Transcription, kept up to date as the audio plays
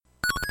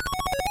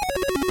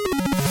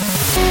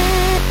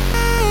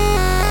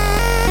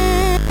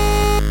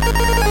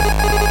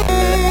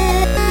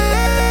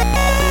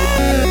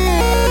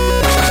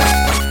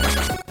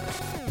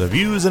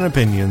views and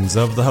opinions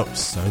of the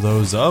hosts are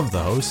those of the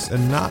hosts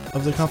and not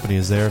of the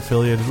companies they are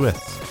affiliated with.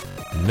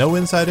 No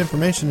inside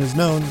information is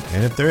known,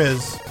 and if there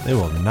is, they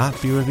will not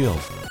be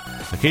revealed.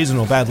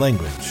 Occasional bad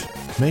language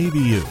may be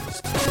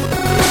used.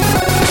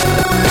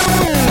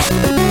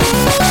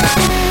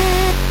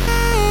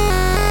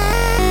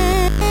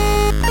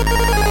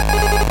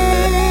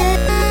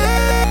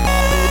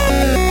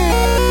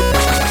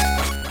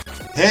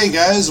 Hey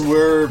guys,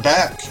 we're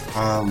back.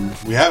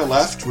 We haven't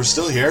left. We're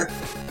still here.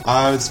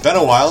 It's been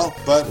a while,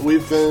 but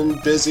we've been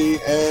busy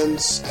and,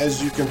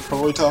 as you can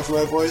probably tell from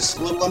my voice,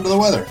 a little under the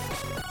weather.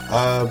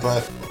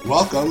 But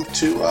welcome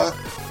to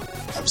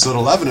episode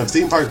 11 of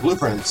Theme Park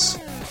Blueprints.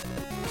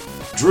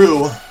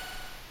 Drew,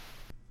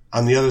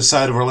 on the other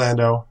side of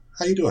Orlando,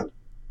 how you doing?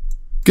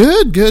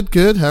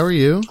 Good. How are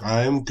you?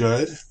 I'm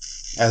good.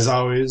 As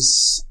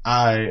always,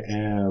 I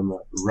am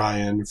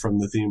Ryan from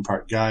the Theme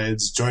Park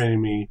Guides.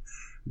 Joining me,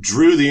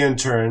 Drew the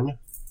intern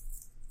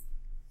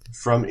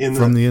from In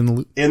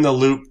the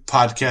Loop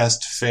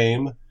podcast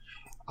fame.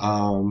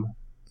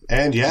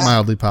 And yeah,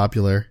 mildly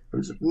popular.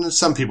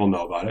 Some people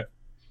know about it.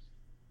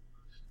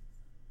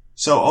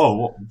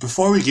 So,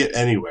 before we get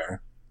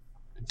anywhere,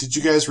 did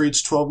you guys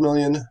reach 12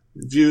 million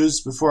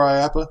views before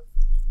IAAPA?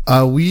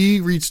 We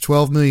reached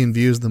 12 million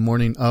views the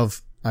morning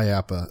of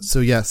IAAPA. So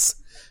yes,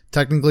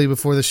 technically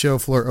before the show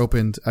floor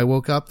opened, I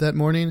woke up that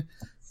morning,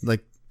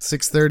 like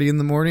 6:30 in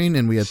the morning,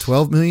 and we had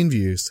 12 million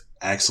views.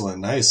 Excellent.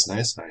 Nice.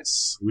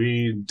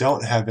 We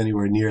don't have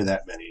anywhere near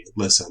that many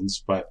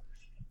listens, but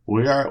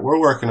we're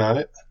working on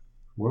it.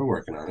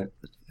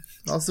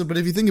 Also, but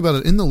if you think about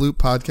it, In the Loop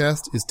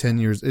podcast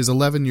is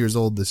 11 years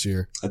old this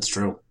year. That's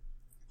true.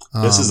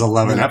 This is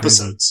 11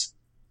 episodes.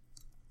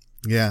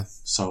 Yeah.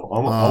 So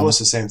almost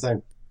the same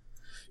thing.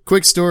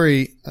 Quick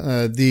story.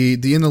 The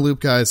In the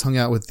Loop guys hung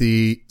out with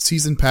the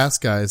season pass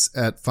guys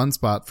at Fun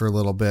Spot for a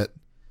little bit.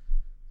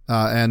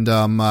 And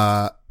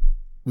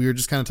we were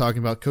just kind of talking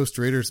about Costa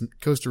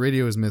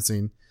Radio is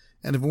missing.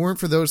 And if it weren't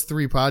for those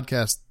three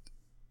podcasts,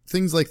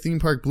 things like Theme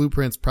Park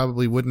Blueprints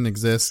probably wouldn't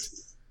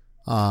exist.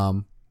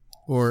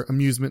 Or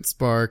Amusement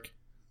Spark,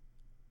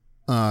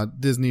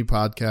 Disney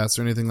podcasts,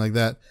 or anything like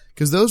that.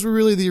 Because those were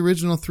really the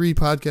original three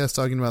podcasts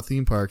talking about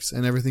theme parks,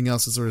 and everything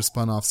else has sort of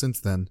spun off since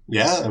then.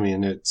 Yeah, I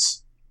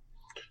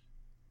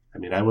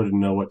wouldn't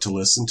know what to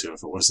listen to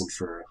if it wasn't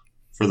for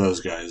those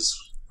guys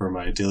for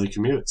my daily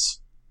commutes.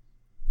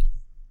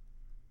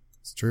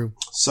 It's true.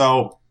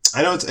 So,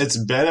 I know it's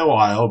been a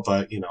while,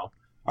 but,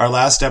 our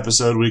last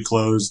episode we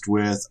closed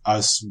with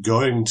us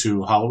going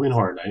to Halloween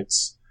Horror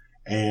Nights.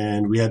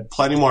 And we had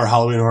plenty more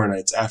Halloween Horror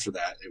Nights after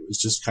that. It was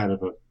just kind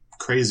of a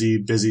crazy,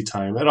 busy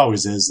time. It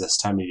always is this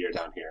time of year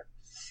down here.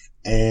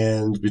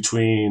 And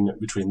between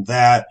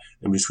that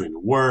and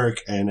between work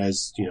and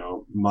as,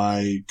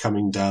 my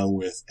coming down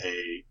with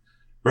a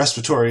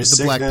respiratory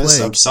sickness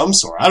of some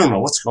sort. I don't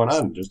know what's going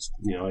on. Just,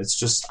 it's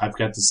just, I've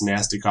got this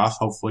nasty cough.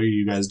 Hopefully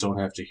you guys don't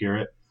have to hear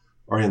it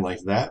or anything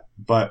like that.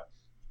 But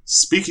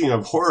speaking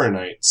of Horror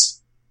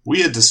Nights,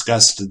 we had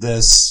discussed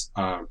this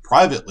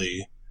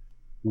privately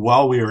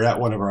while we were at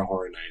one of our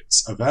Horror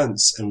Nights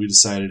events, and we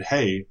decided,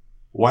 hey,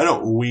 why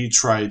don't we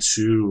try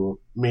to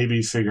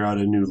maybe figure out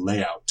a new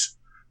layout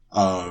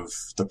of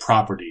the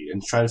property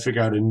and try to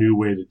figure out a new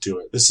way to do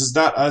it. This is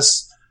not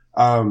us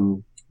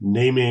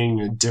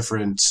naming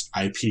different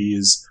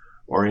IPs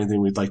or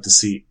anything we'd like to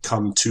see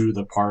come to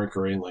the park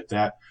or anything like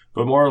that,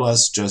 but more or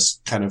less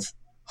just kind of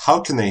how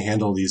can they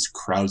handle these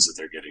crowds that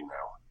they're getting now?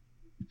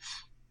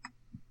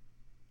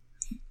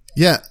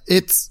 Yeah,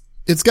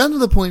 It's gotten to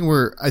the point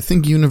where I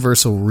think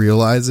Universal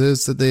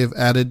realizes that they have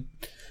added,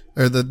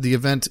 or that the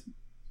event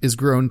is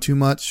grown too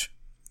much.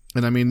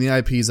 And the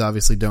IPs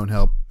obviously don't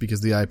help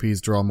because the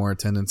IPs draw more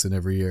attendance in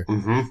every year.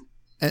 Mm-hmm.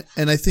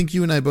 And I think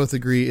you and I both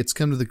agree it's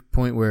come to the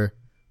point where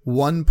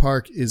one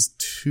park is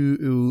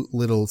too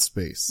little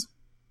space.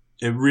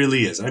 It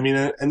really is.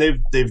 And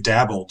they've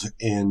dabbled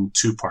in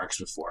two parks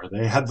before.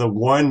 They had the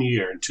 1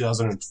 year in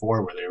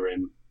 2004 where they were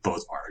in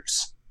both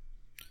parks.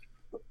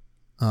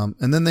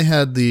 And then they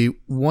had the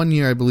 1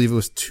 year, I believe it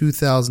was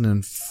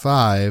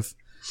 2005,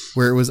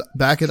 where it was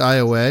back at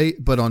IOA,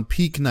 but on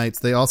peak nights,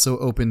 they also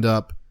opened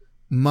up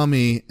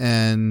Mummy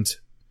and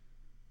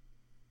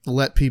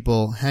let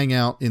people hang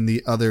out in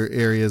the other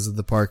areas of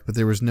the park, but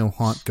there was no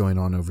haunt going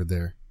on over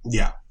there.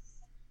 Yeah.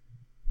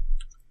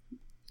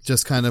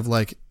 Just kind of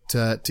like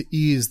to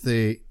ease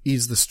the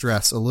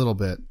stress a little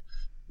bit.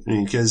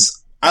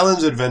 Because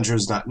Islands of Adventure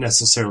is not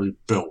necessarily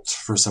built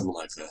for something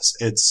like this.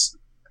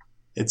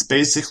 It's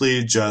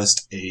basically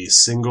just a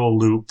single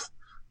loop.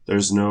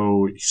 There's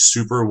no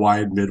super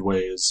wide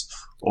midways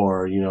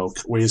or,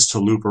 ways to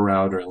loop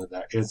around or anything like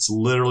that. It's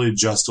literally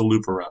just a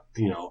loop around,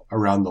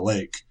 around the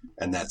lake,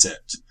 and that's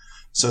it.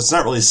 So it's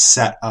not really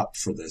set up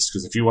for this,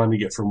 because if you wanted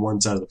to get from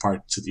one side of the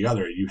park to the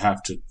other, you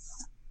have to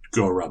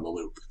go around the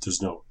loop. There's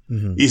no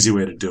easy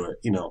way to do it,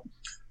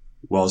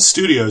 Well,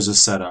 Studios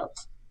is set up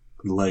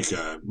like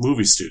a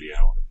movie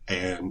studio,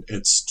 and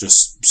it's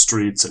just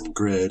streets and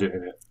grid,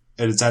 and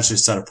it's actually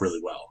set up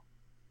really well.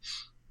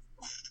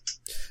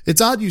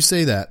 It's odd you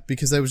say that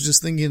because I was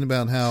just thinking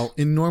about how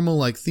in normal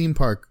like theme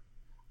park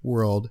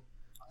world,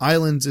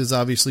 Islands is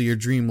obviously your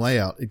dream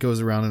layout. It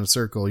goes around in a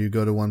circle. You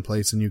go to one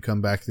place and you come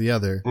back to the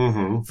other.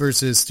 Mm-hmm.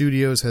 Versus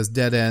Studios has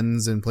dead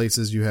ends and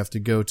places you have to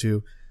go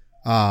to.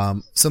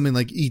 Something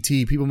like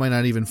E.T. people might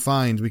not even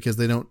find because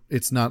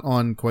it's not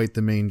on quite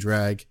the main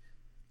drag.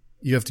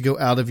 You have to go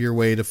out of your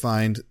way to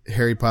find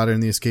Harry Potter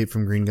and the Escape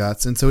from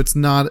Gringotts. And so it's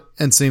not,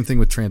 and same thing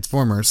with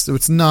Transformers. So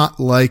it's not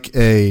like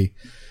a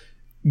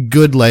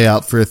good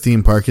layout for a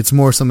theme park. It's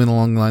more something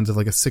along the lines of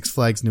like a Six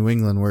Flags New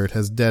England where it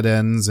has dead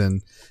ends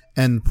and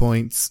end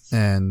points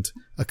and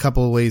a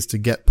couple of ways to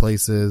get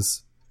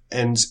places.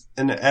 And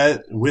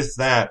with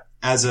that,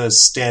 as a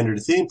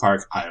standard theme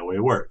park,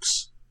 Iowa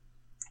works.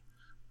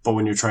 But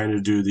when you're trying to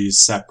do these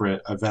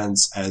separate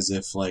events as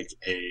if like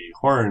a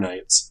Horror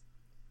Nights,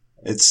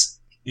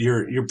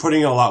 you're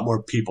putting a lot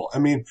more people. I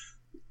mean,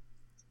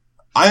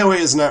 Iowa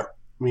is not,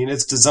 I mean,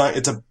 it's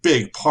a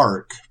big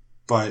park,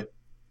 but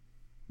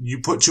you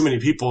put too many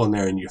people in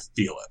there and you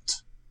feel it.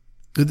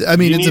 I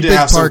mean, you it's need a to big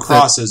have some park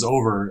crosses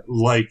over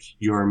like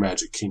your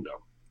Magic Kingdom.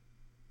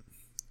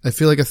 I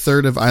feel like a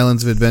third of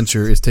Islands of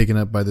Adventure is taken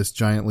up by this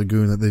giant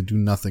lagoon that they do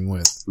nothing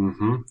with.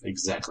 Mm-hmm,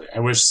 exactly.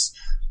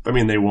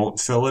 They won't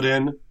fill it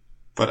in,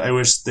 but I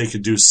wish they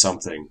could do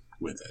something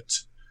with it.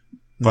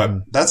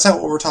 But that's not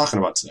what we're talking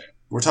about today.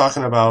 We're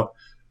talking about,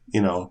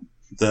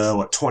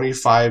 the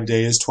 25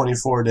 days,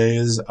 24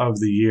 days of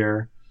the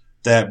year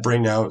that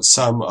bring out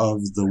some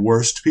of the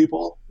worst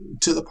people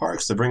to the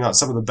parks. They bring out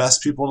some of the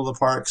best people to the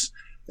parks.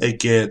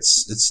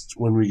 It's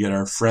when we get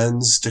our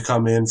friends to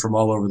come in from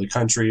all over the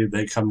country.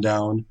 They come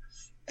down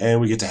and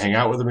we get to hang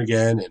out with them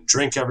again and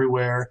drink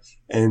everywhere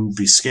and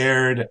be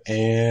scared.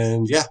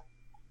 And yeah,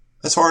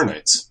 that's Horror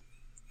Nights.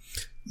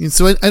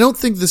 So I don't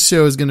think this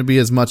show is going to be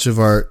as much of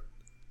our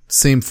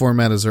same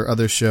format as our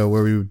other show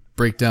where we would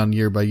break down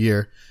year by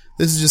year.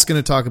 This is just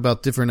going to talk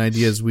about different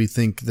ideas we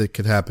think that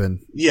could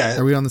happen. Yeah.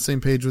 Are we on the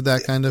same page with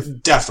that kind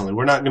of? Definitely.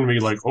 We're not going to be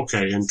like,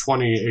 okay, in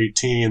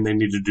 2018 they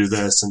need to do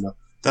this. And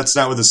that's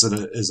not what this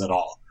is at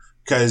all.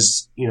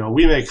 Because,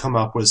 we may come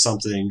up with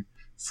something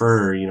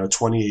for,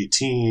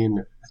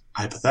 2018,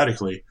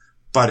 hypothetically,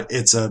 but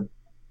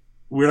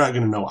we're not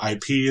going to know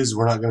IPs.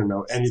 We're not going to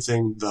know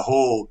anything. The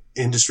whole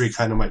industry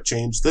kind of might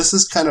change. This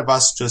is kind of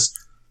us just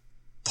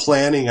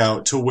planning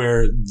out to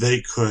where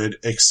they could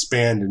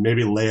expand and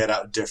maybe lay it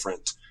out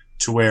different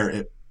to where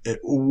it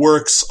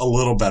works a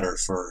little better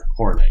for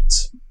Horror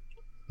Nights.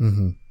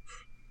 Mm-hmm.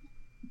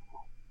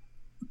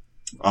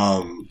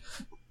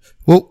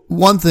 Well,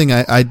 one thing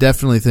I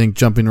definitely think,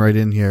 jumping right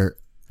in here,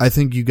 I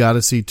think you got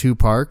to see two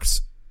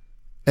parks,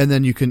 and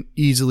then you can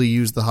easily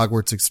use the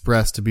Hogwarts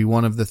Express to be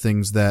one of the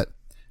things that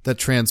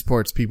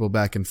transports people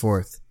back and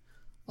forth.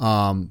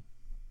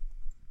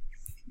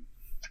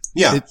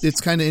 Yeah,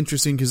 it's kind of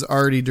interesting because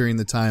already during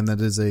the time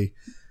that is a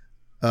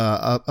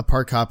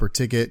park hopper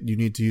ticket, you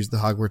need to use the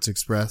Hogwarts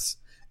Express,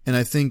 and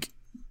I think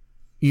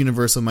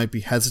Universal might be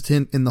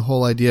hesitant in the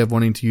whole idea of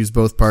wanting to use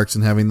both parks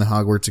and having the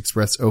Hogwarts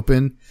Express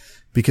open,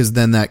 because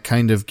then that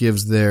kind of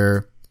gives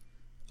their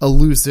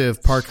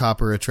elusive park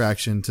hopper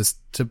attraction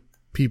to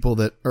people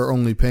that are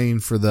only paying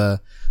for the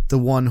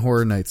one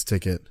Horror Nights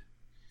ticket.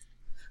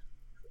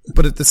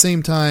 But at the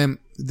same time,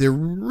 there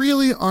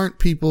really aren't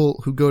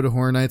people who go to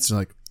Horror Nights and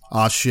are like,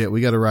 oh shit,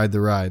 we got to ride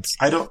the rides.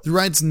 The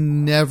rides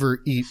never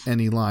eat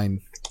any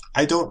line.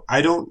 I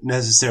don't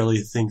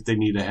necessarily think they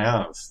need to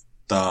have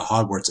the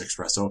Hogwarts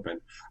Express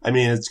open. I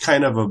mean, it's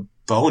kind of a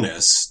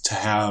bonus to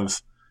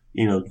have,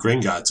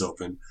 Gringotts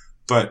open,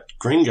 but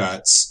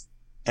Gringotts,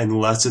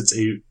 unless it's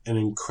an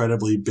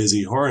incredibly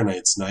busy Horror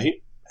Nights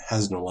night,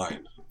 has no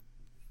line.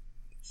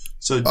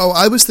 So,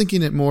 I was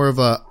thinking it more of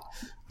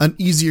an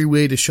easier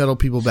way to shuttle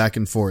people back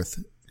and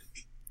forth.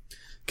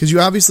 Because you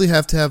obviously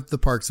have to have the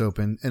parks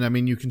open, and I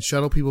mean, you can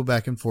shuttle people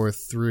back and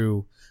forth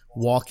through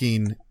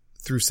walking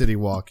through City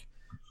Walk.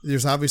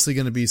 There's obviously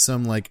going to be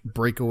some like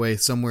breakaway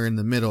somewhere in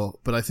the middle,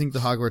 but I think the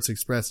Hogwarts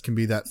Express can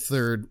be that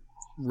third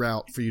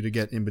route for you to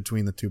get in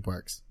between the two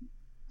parks.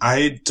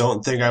 I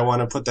don't think I want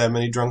to put that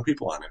many drunk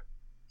people on it.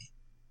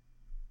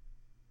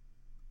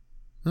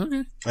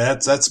 Okay.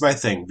 That's my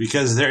thing,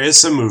 because there is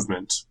some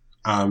movement.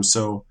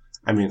 So,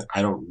 I mean,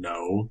 I don't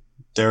know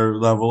their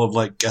level of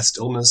like guest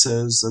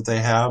illnesses that they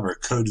have, or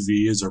code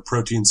V's, or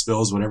protein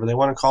spills, whatever they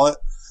want to call it.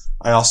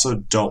 I also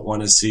don't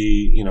want to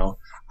see,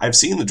 I've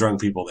seen the drunk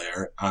people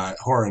there at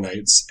Horror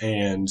Nights,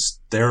 and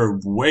they're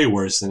way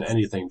worse than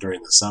anything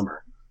during the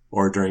summer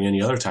or during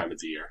any other time of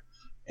the year.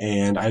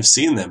 And I've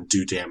seen them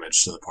do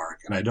damage to the park,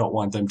 and I don't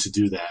want them to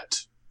do that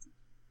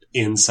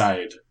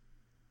inside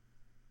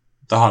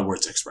the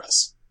Hogwarts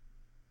Express.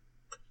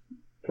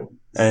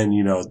 And,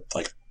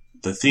 like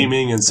the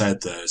theming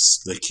inside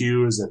the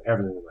queues and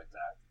everything like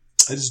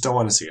that. I just don't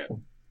want to see it.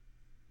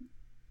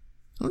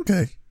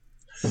 Okay.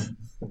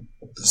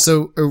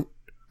 So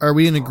are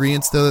we in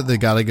agreement though that they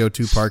got to go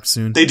two parks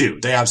soon? They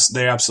do. They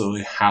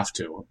absolutely have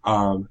to.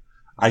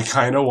 I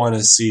kind of want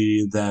to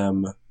see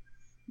them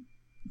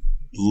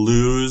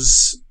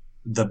lose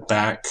the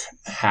back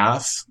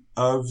half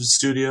of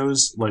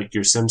studios, like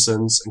your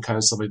Simpsons and kind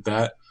of stuff like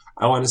that.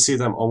 I want to see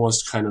them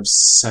almost kind of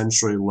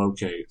centrally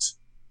locate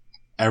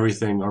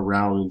everything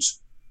around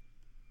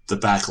the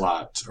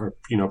backlot, or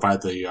by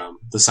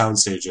the sound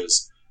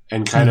stages,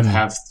 and kind of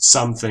have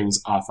some things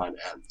off on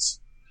ends.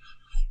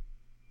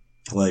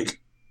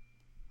 Like,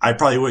 I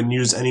probably wouldn't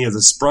use any of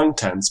the sprung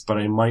tents, but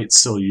I might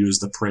still use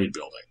the parade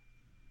building.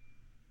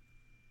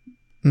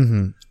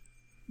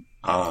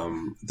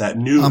 That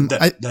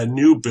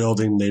new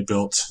building they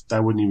built, I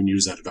wouldn't even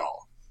use that at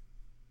all.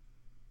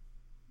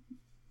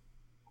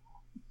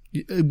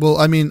 Well,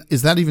 I mean,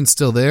 is that even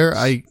still there?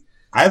 I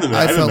haven't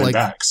been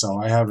back, so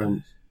I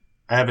haven't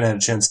had a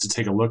chance to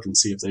take a look and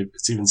see if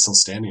it's even still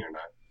standing or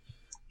not.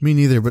 Me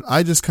neither, but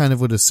I just kind of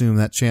would assume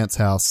that Chance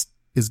House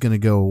is going to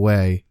go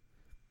away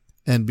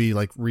and be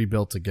like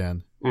rebuilt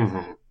again.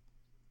 Mm-hmm.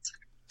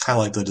 Kind of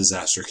like the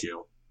disaster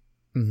queue.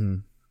 Mm-hmm.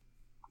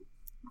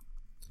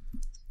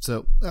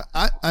 So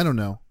I don't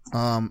know.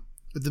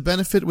 The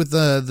benefit with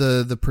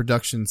the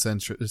production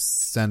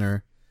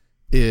center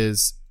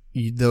is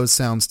those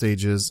sound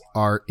stages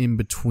are in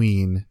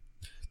between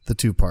the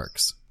two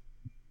parks.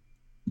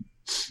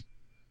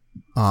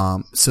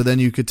 So then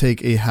you could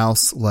take a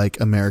house like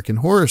American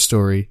Horror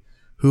Story,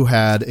 who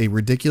had a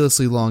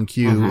ridiculously long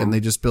queue, and they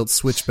just built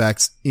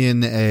switchbacks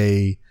in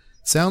a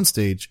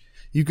soundstage.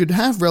 You could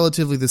have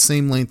relatively the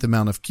same length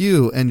amount of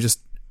queue and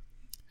just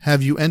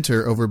have you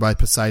enter over by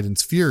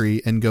Poseidon's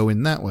Fury and go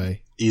in that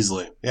way.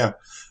 Easily, yeah.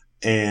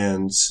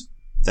 And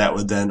that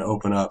would then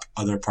open up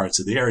other parts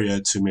of the area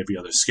to maybe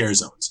other scare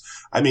zones.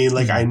 I mean,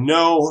 like, I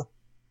know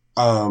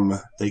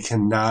they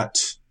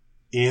cannot,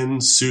 in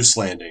Seuss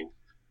Landing,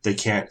 they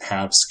can't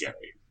have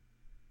scary.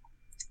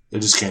 They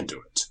just can't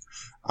do it.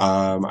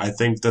 I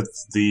think that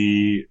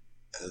the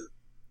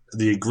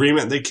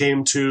agreement they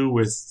came to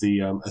with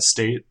the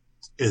estate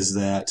is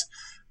that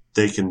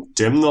they can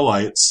dim the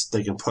lights,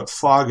 they can put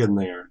fog in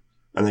there,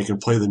 and they can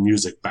play the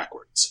music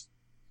backwards.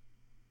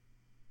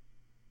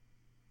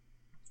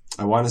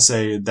 I want to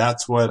say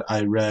that's what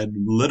I read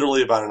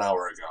literally about an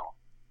hour ago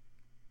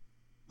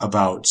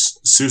about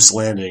Seuss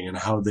Landing and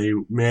how they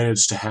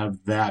managed to have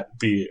that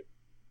be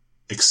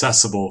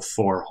accessible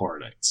for Horror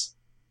Nights.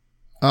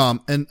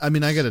 And I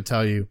mean, I got to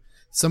tell you,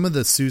 some of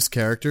the Seuss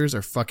characters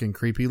are fucking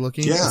creepy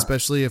looking,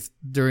 especially if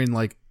during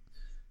like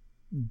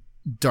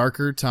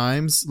darker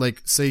times,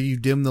 like say you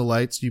dim the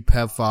lights, you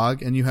have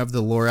fog, and you have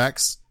the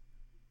Lorax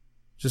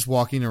just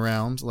walking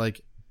around,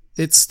 like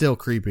it's still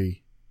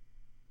creepy.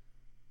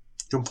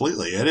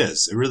 Completely. It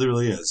is. It really,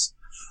 really is.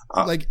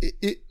 Like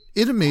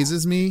it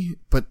amazes me,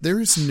 but there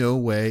is no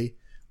way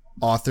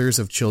authors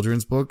of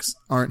children's books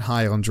aren't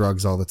high on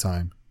drugs all the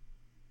time.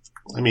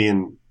 I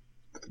mean,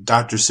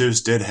 Dr.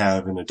 Seuss did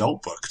have an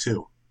adult book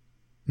too.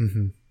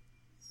 Mm-hmm.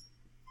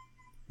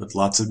 With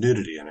lots of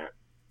nudity in it.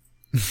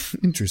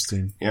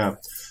 Interesting. Yeah.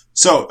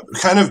 So,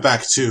 kind of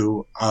back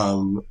to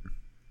the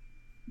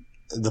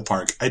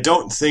park. I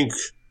don't think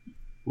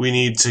we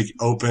need to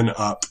open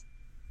up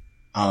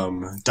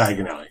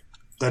Diagon Alley.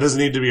 That doesn't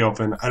need to be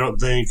open. I don't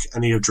think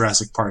any of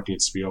Jurassic Park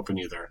needs to be open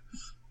either.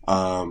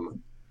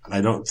 And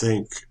I don't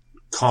think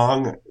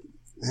Kong.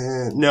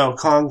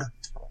 Kong.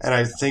 And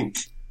I think,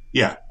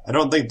 I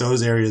don't think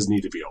those areas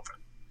need to be open.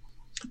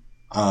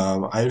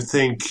 I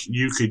think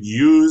you could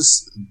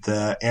use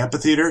the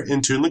amphitheater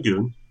in Toon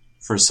Lagoon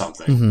for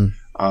something.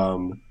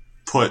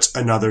 Put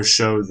another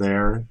show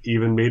there.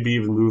 Maybe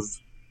even move,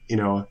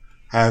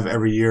 have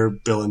every year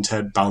Bill and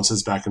Ted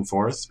bounces back and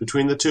forth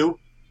between the two.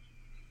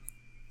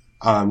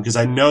 Because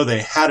I know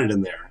they had it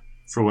in there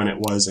for when it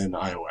was in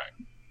Iowa.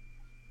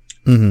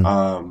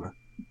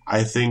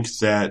 I think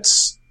that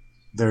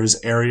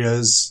there's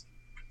areas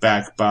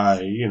back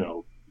by,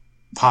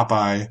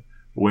 Popeye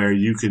where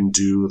you can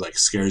do like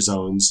scare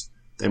zones.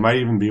 They might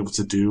even be able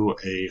to do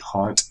a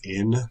haunt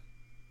in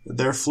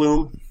their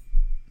flume.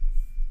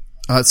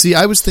 See,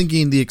 I was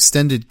thinking the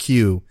extended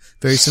queue,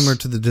 very similar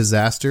to the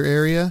disaster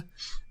area.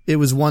 It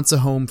was once a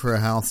home for a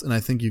house, and I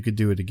think you could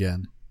do it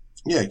again.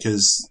 Yeah,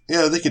 because,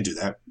 they could do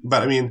that.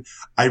 But, I mean,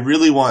 I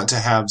really want to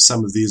have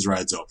some of these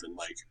rides open,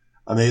 like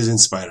Amazing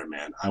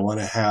Spider-Man. I want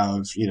to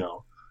have,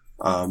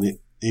 the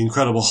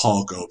Incredible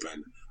Hulk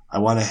open. I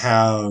want to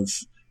have,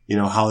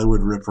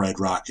 Hollywood Rip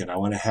Ride Rocket. I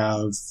want to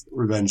have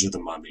Revenge of the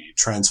Mummy,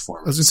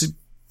 Transformers. I was going to say,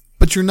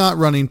 but you're not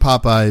running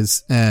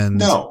Popeyes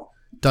and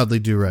Dudley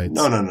Do-Rights.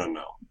 No.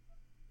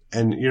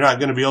 And you're not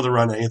going to be able to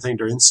run anything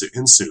during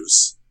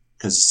Seuss,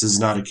 because this is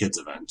not a kids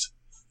event.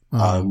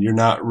 You're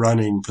not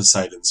running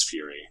Poseidon's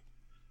Fury.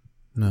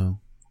 No.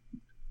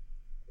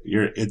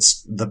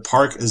 The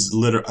park is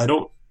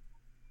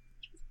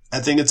I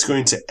think it's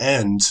going to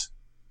end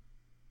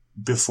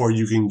before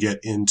you can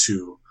get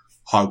into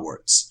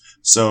Hogwarts.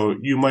 So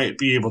you might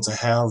be able to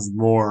have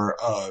more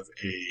of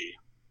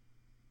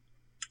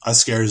a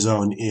scare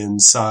zone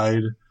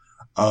inside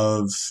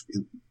of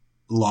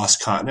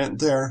Lost Continent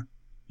there.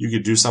 You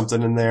could do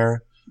something in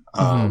there.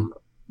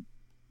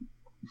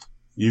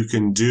 You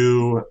can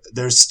do,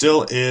 there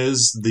still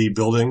is the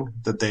building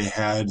that they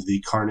had the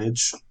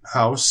Carnage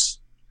house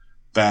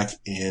back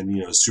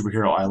in,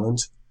 Superhero Island.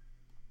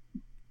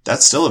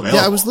 That's still available.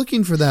 Yeah, I was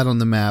looking for that on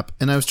the map,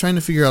 and I was trying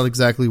to figure out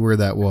exactly where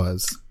that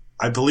was.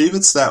 I believe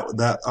it's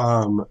that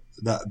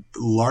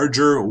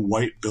larger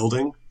white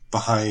building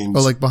behind.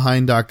 Oh, like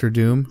behind Doctor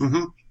Doom?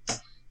 Mm-hmm.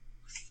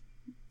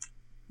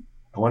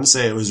 I want to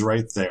say it was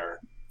right there.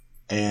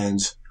 And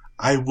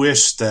I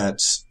wish that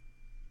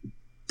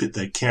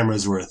the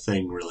cameras were a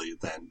thing really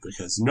then,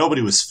 because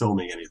nobody was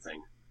filming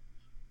anything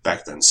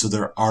back then. So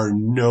there are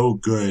no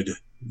good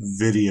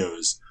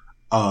videos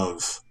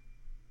of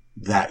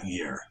that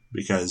year,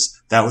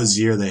 because that was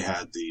the year they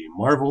had the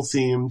Marvel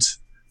themed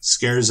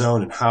Scare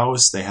Zone and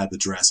house. They had the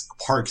Jurassic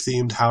Park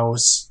themed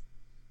house.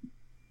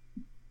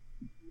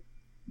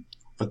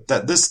 But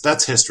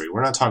that's history.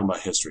 We're not talking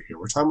about history here.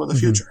 We're talking about the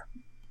future.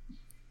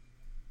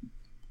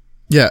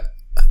 Yeah.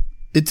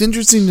 It's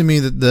interesting to me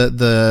that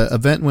the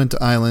event went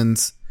to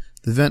Islands,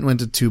 the event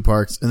went to 2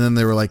 parks, and then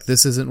they were like,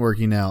 this isn't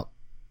working out.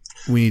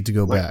 We need to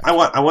go back. I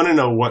want to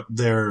know what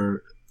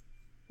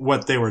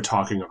they were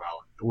talking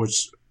about,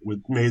 which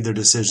made their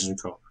decision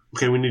to go,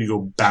 okay, we need to go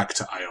back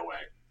to IOA.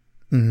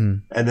 Mm-hmm.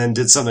 And then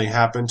did something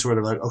happen to where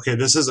they're like, okay,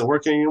 this isn't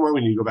working anymore.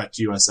 We need to go back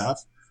to USF.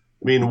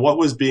 I mean, what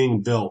was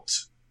being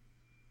built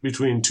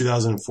between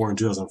 2004 and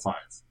 2005?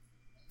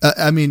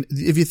 I mean,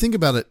 if you think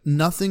about it,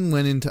 nothing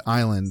went into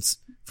Islands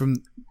from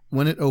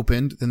when it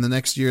opened. Then the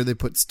next year they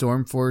put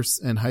Storm Force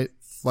and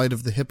Flight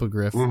of the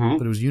Hippogriff,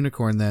 but it was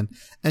Unicorn then.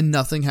 And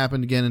nothing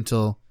happened again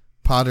until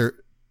Potter in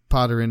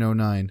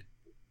 2009.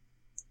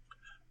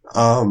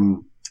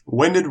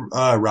 When did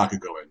Rocket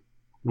go in?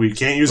 We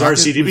can't use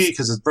RCDB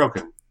because it's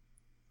broken.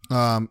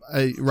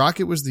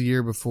 Rocket was the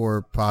year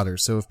before Potter.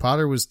 So if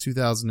Potter was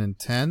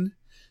 2010,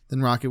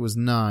 then Rocket was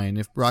 9.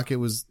 If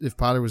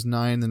Potter was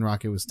 9, then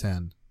Rocket was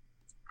 10.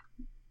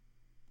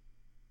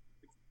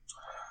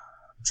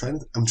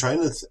 I'm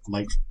trying to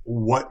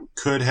what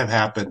could have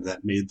happened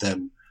that made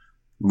them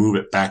move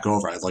it back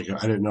over. I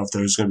didn't know if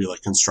there was going to be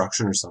like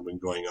construction or something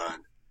going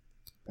on,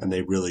 and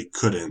they really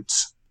couldn't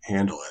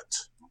handle it.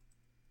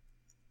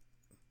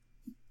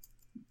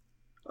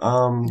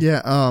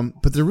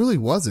 But there really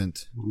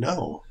wasn't.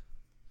 No.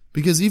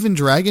 Because even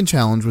Dragon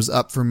Challenge was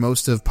up for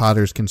most of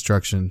Potter's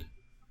construction.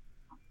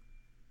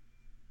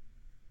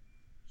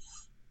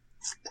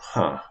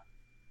 Huh.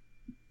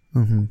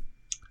 Mm-hmm.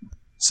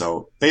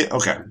 So,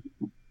 okay.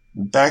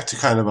 Back to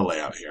kind of a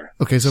layout here.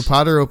 Okay, so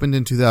Potter opened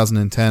in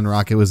 2010,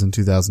 Rocket was in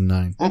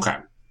 2009. Okay.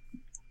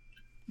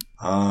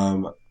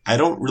 I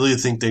don't really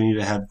think they need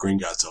to have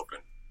Gringotts open.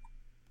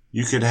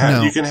 You can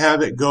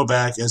have it go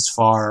back as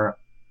far.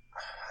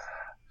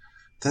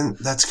 Then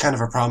that's kind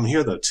of a problem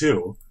here, though,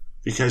 too,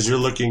 because you're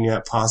looking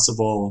at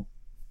possible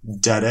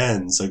dead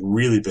ends, like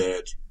really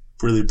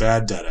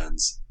bad dead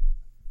ends.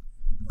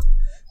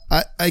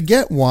 I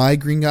get why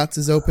Gringotts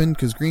is open,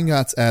 because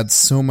Gringotts adds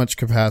so much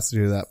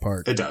capacity to that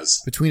park. It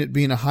does. Between it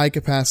being a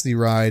high-capacity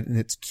ride and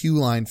its queue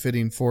line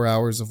fitting 4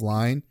 hours of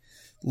line,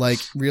 like,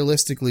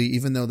 realistically,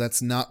 even though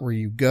that's not where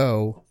you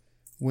go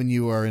when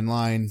you are in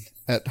line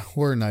at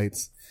Horror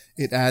Nights,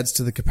 it adds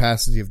to the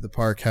capacity of the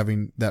park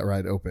having that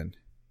ride open.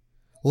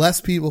 Less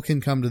people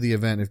can come to the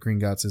event if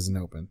Gringotts isn't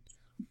open.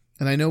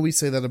 And I know we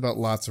say that about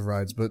lots of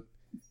rides, but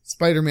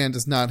Spider-Man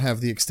does not have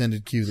the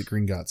extended queue that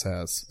Gringotts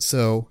has.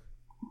 So,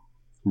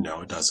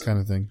 no, it doesn't. Kind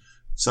of thing.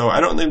 So I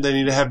don't think they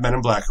need to have Men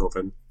in Black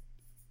open.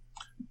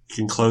 You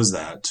can close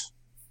that.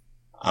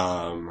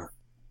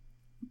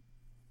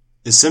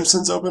 Is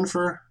Simpsons open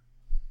for?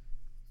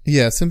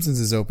 Yeah, Simpsons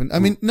is open. I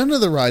mean, none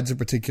of the rides are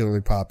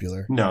particularly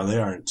popular. No, they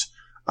aren't.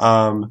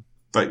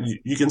 But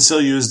you can still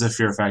use the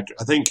Fear Factor.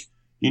 I think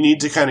you need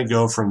to kind of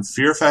go from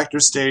Fear Factor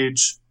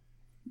stage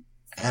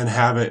and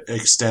have it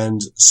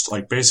extend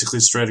like basically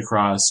straight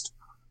across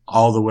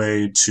all the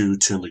way to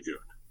Toon Lagoon.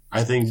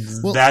 I think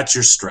that's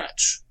your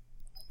stretch.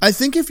 I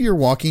think if you're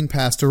walking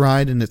past a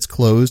ride and it's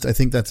closed, I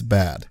think that's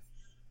bad.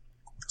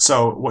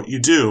 So what you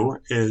do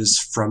is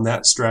from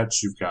that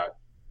stretch, you've got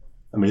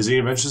Amazing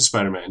Adventures of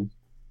Spider-Man,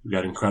 you've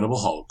got Incredible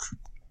Hulk,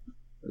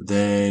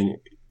 then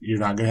you're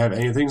not going to have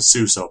anything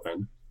Seuss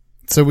open.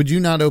 So would you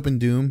not open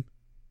Doom?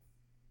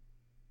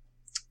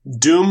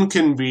 Doom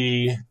can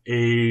be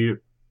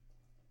that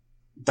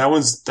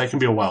can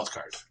be a wild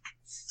card.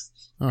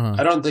 Uh-huh.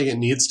 I don't think it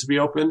needs to be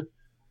open.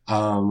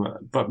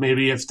 But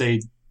maybe I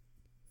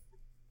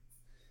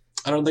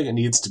don't think it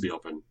needs to be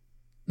open.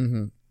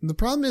 Mm-hmm. The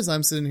problem is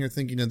I'm sitting here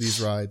thinking of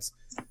these rides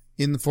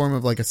in the form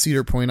of like a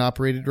Cedar Point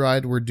operated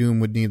ride where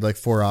Doom would need like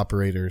 4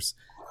 operators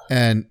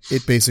and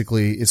it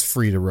basically is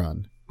free to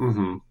run.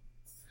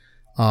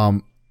 Mm-hmm.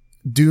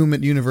 Doom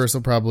at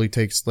Universal probably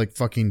takes like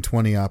fucking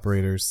 20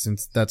 operators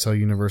since that's how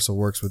Universal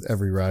works with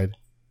every ride.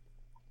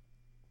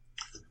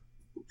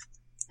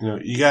 You know,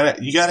 you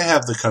gotta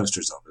have the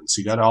coasters open. So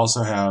you gotta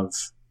also have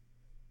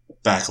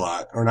Rip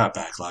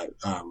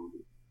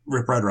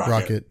Red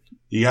Rocket.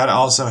 You gotta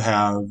also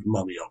have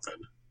Mummy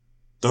open.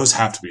 Those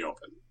have to be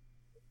open.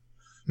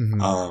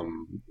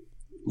 Mm-hmm.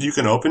 You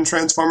can open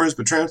Transformers,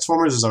 but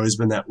Transformers has always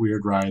been that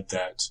weird ride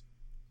that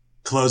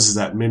closes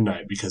at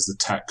midnight because the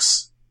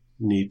techs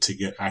need to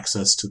get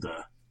access to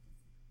the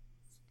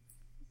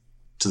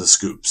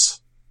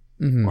scoops.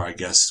 Mm-hmm. Or I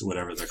guess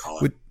whatever they're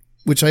calling.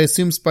 Which I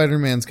assume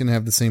Spider-Man's going to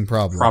have the same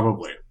problem.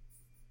 Probably.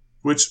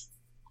 Which,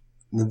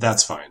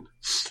 that's fine.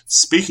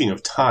 Speaking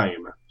of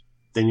time,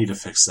 they need to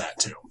fix that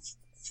too.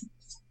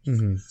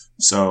 Mm-hmm.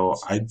 So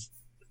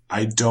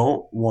I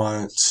don't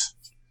want...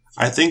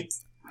 I think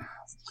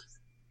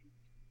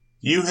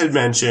you had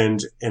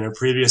mentioned in a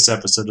previous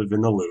episode of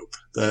In the Loop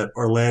that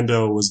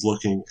Orlando was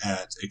looking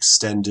at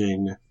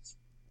extending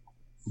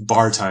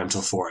bar time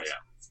till 4 a.m.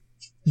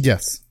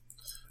 Yes.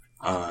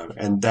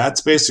 And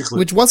that's basically...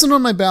 Which wasn't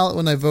on my ballot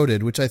when I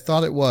voted, which I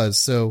thought it was.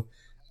 So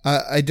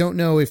I don't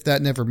know if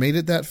that never made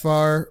it that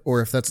far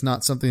or if that's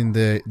not something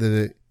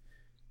the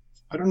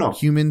I don't know.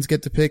 Humans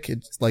get to pick.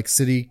 It's like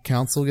city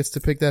council gets to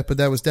pick that. But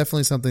that was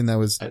definitely something that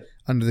was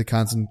under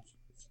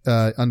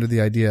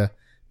the idea,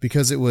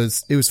 because it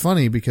was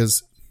funny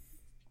because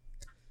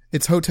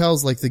it's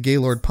hotels like the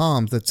Gaylord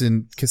Palms that's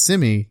in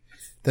Kissimmee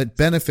that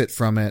benefit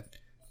from it.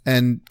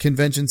 And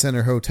convention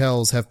center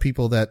hotels have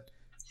people that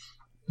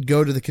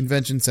go to the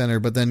convention center,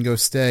 but then go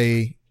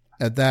stay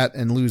at that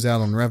and lose out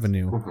on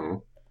revenue, Mm-hmm.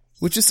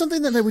 which is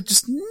something that I would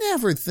just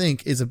never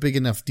think is a big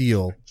enough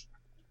deal.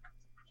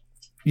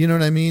 You know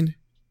what I mean?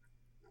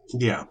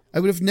 Yeah. I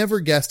would have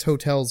never guessed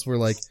hotels were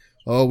like,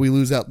 oh, we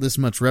lose out this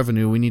much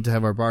revenue, we need to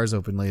have our bars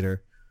open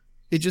later.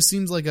 It just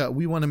seems like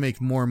we want to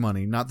make more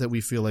money, not that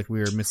we feel like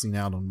we are missing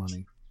out on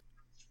money.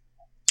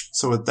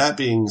 So with that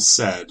being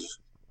said,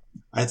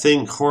 I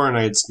think Horror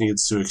Nights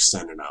needs to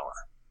extend an hour.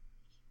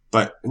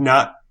 But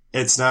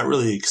it's not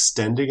really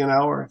extending an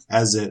hour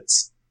as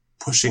it's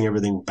pushing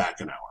everything back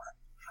an hour.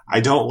 I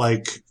don't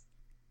like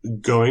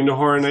going to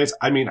Horror Nights.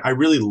 I mean, I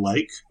really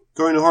like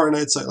going to Horror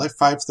Nights at like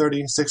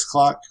 5:30, 6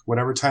 o'clock,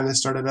 whatever time they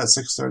started at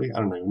 6:30. I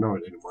don't even know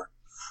it anymore.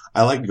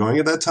 I like going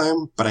at that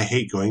time, but I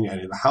hate going to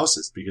any of the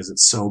houses because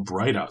it's so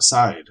bright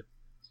outside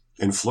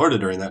in Florida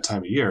during that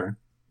time of year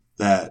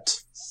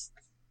that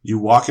you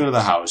walk into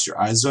the house,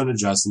 your eyes don't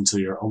adjust until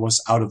you're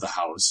almost out of the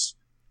house.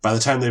 By the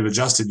time they've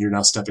adjusted, you're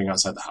now stepping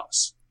outside the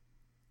house.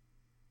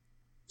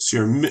 So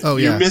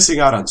you're missing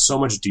out on so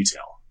much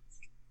detail.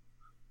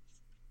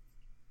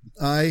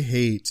 I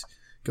hate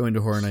going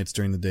to Horror Nights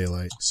during the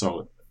daylight.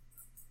 So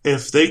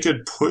if they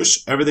could push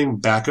everything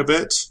back a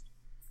bit,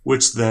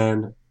 which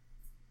then,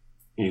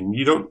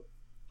 you don't,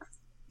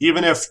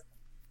 even if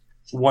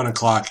 1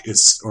 o'clock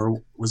is,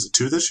 or was it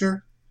 2 this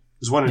year?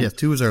 It was 1. Yeah,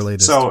 2 is our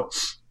latest. So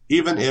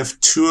even if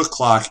 2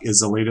 o'clock is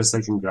the latest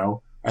they can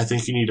go, I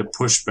think you need to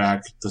push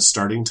back the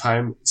starting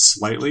time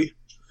slightly.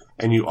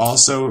 And you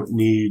also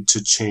need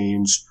to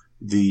change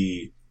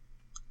the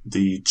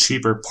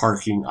cheaper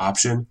parking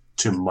option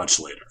to much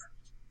later.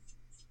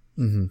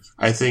 Mm-hmm.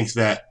 I think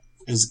that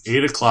is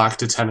 8 o'clock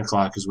to 10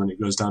 o'clock is when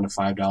it goes down to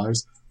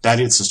 $5. That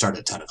needs to start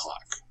at 10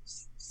 o'clock.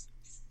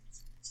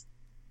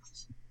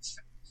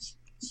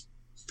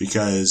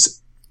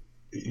 Because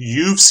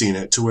you've seen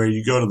it to where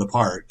you go to the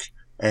park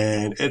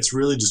and it's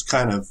really just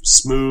kind of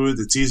smooth.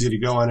 It's easy to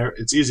go on there.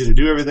 It's easy to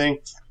do everything.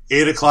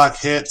 8 o'clock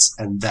hits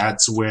and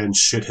that's when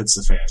shit hits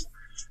the fan.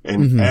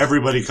 And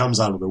everybody comes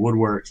out of the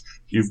woodwork.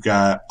 You've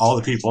got all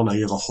the people. Now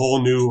you have a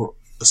whole new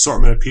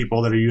assortment of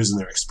people that are using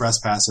their express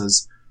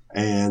passes.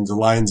 And the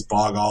lines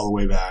bog all the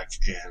way back.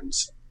 And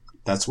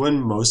that's when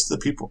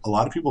a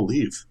lot of people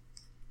leave.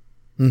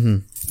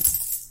 Mm-hmm.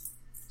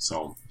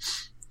 So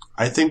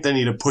I think they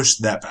need to push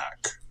that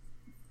back.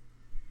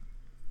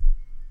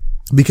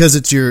 Because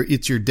it's your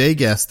day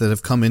guests that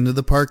have come into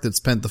the park that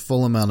spent the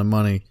full amount of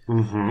money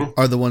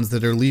are the ones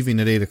that are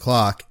leaving at 8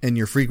 o'clock, and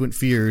your frequent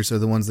fears are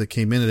the ones that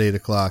came in at 8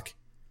 o'clock,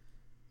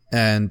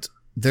 and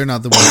they're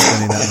not the ones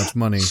spending that much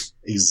money.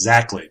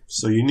 Exactly.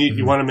 So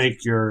you want to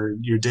make your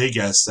day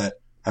guests that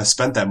have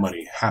spent that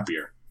money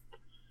happier.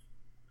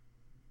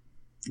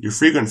 Your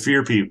frequent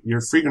fear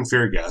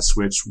guests,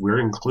 which we're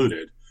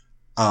included,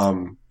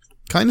 kind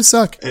of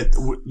suck.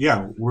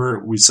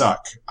 We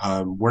suck.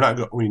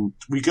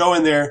 We go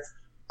in there.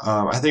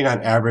 I think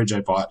on average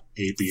I bought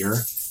a beer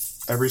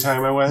every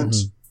time I went,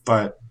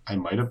 but I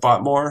might have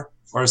bought more,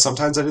 or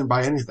sometimes I didn't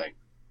buy anything.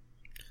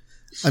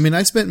 I mean,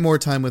 I spent more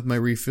time with my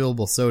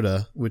refillable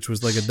soda, which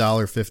was like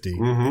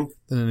 $1.50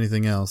 than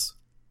anything else.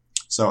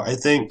 So I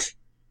think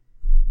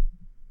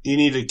you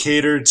need to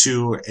cater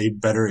to a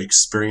better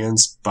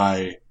experience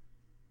by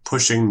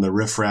pushing the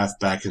riffraff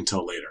back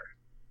until later.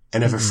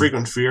 And if a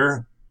frequent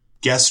fear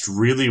guest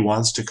really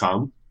wants to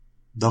come,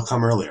 they'll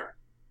come earlier.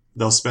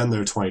 They'll spend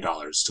their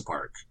 $20 to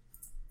park.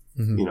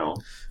 You know,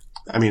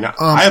 I mean,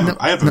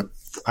 I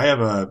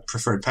have a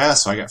preferred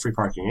pass, so I got free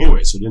parking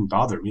anyway, so it didn't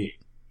bother me.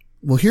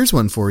 Well, here's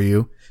one for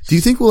you. Do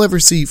you think we'll ever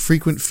see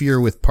frequent fear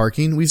with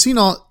parking? We've seen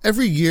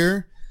every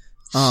year,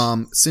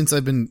 since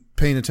I've been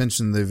paying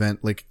attention to the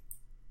event, like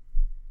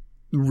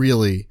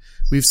really,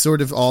 we've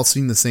sort of all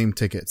seen the same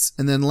tickets.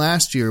 And then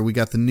last year we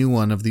got the new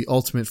one of the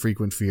ultimate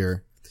frequent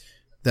fear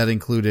that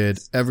included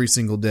every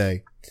single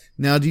day.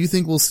 Now, do you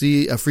think we'll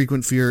see a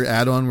frequent fear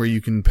add-on where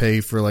you can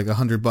pay for like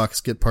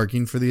 $100, get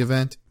parking for the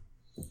event?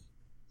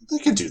 They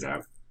could do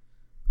that.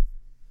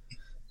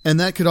 And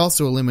that could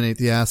also eliminate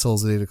the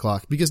assholes at 8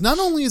 o'clock. Because not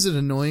only is it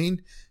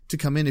annoying to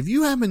come in, if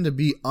you happen to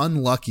be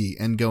unlucky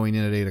and going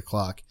in at 8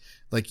 o'clock,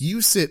 Like,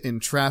 you sit in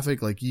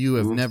traffic like you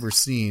have never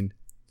seen.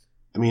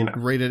 I mean,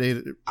 right at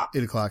 8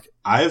 o'clock.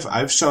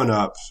 I've shown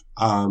up,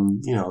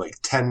 like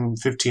 10,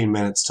 15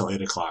 minutes till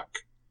 8 o'clock,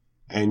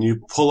 and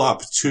you pull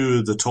up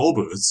to the toll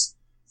booths,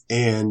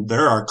 and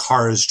there are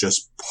cars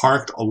just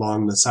parked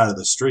along the side of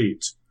the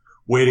street,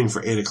 waiting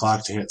for 8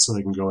 o'clock to hit so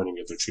they can go in and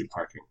get their cheap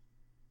parking.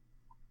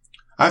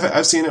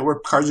 I've seen it where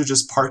cars are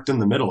just parked in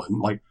the middle, and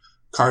like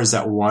cars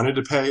that wanted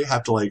to pay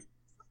have to like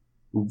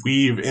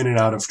weave in and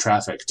out of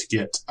traffic to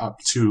get up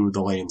to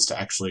the lanes to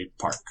actually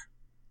park.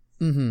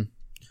 Mm-hmm.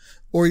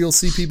 Or you'll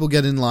see people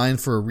get in line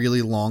for a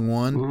really long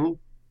one.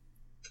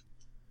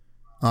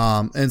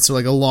 Mm-hmm. And so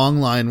like a long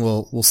line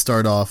will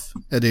start off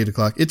at 8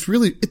 o'clock. It's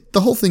really, the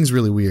whole thing's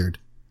really weird.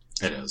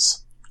 It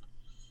is.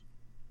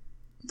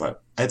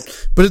 But at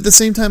the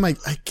same time, I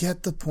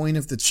get the point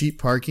of the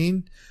cheap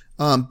parking,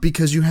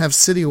 because you have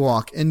City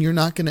Walk and you're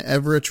not going to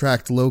ever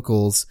attract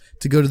locals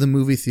to go to the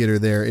movie theater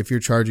there if you're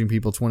charging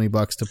people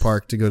 $20 to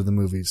park to go to the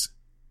movies.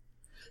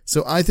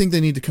 So I think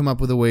they need to come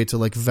up with a way to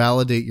like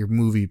validate your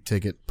movie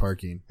ticket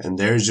parking. And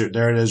there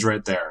it is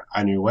right there.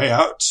 On your way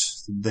out,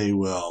 they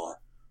will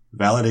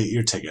validate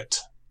your ticket.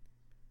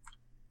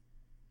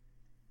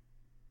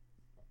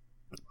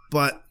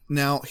 But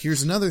now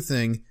here's another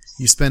thing.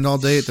 You spend all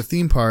day at the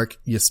theme park.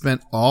 You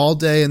spent all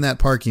day in that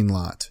parking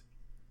lot.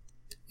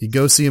 You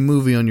go see a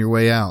movie on your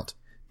way out.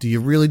 Do you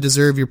really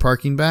deserve your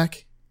parking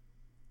back?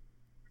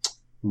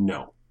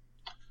 No.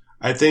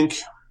 I think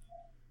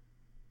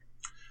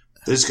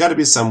there's got to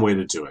be some way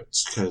to do it,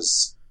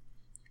 because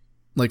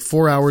like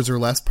 4 hours or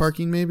less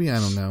parking, maybe? I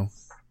don't know.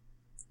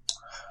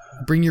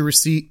 Bring your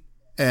receipt,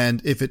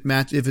 and if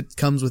it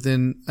comes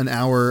within an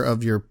hour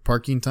of your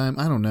parking time,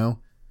 I don't know.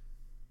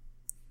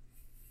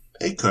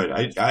 It could.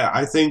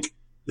 I think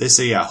they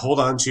say, yeah, hold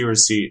on to your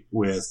receipt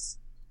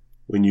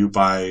when you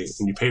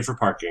pay for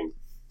parking,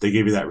 they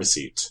give you that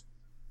receipt.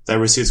 That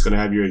receipt's going to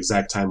have your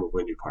exact time of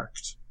when you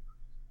parked.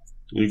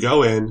 You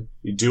go in,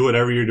 you do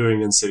whatever you're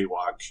doing in City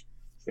Walk.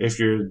 If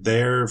you're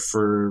there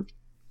for,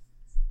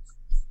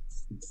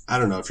 I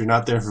don't know, if you're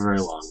not there for very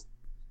long,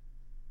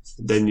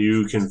 then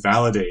you can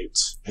validate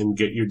and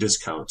get your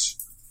discount.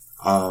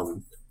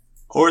 Because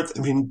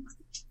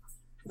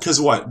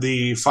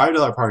the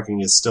 $5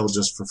 parking is still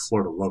just for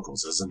Florida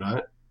locals, is it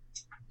not?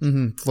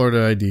 Mm-hmm.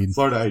 Florida IDs.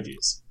 Florida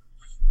IDs.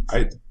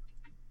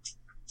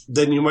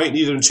 Then you might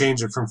need to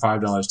change it from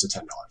 $5 to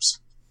 $10.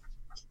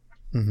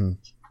 Mm-hmm.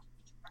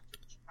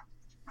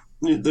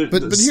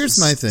 But here's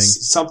my thing.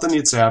 Something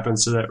needs to happen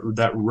so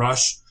that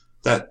rush,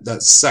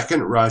 that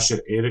second rush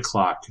at 8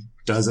 o'clock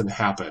doesn't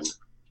happen.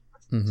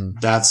 Mm-hmm.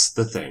 That's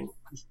the thing.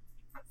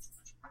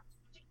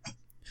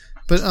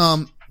 But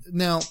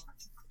now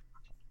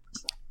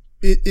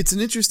it's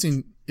an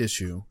interesting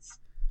issue.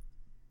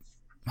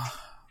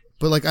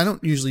 But like, I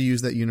don't usually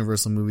use that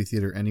Universal movie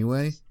theater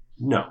anyway.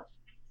 No.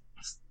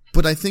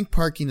 But I think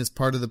parking is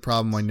part of the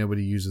problem why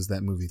nobody uses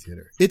that movie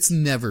theater. It's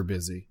never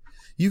busy.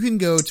 You can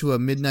go to a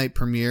midnight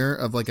premiere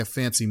of like a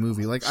fancy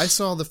movie. Like, I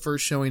saw the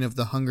first showing of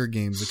The Hunger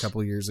Games a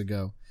couple years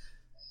ago,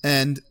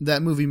 and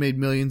that movie made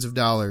millions of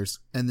dollars,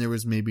 and there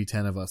was maybe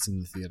 10 of us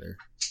in the theater.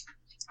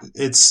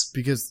 It's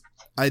because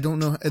I don't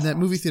know, and that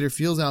movie theater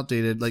feels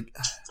outdated. Like,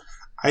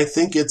 I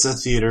think it's a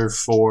theater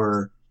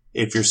for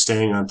if you're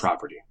staying on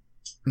property.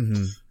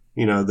 Mm-hmm.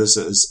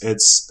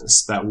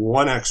 It's that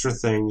one extra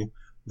thing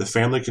the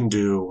family can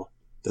do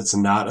that's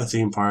not a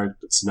theme park,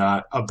 it's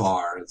not a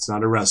bar, it's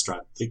not a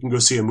restaurant. They can go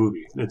see a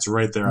movie, and it's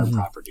right there on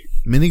property.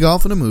 Mini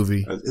golf and a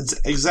movie. It's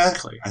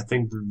exactly. I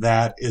think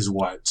that is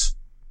what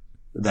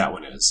that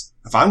one is.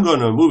 If I'm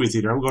going to a movie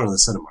theater, I'm going to the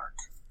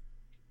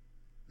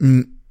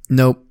Cinemark.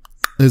 Nope.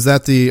 Is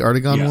that the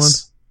Artagon one?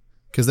 Yes.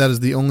 Because that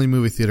is the only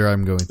movie theater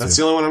I'm going to. That's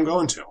the only one I'm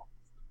going to.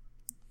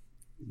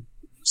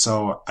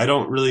 So I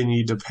don't really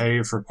need to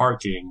pay for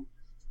parking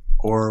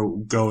or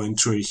go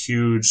into a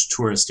huge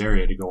tourist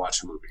area to go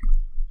watch a movie.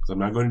 I'm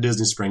not going to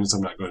Disney Springs.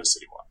 I'm not going to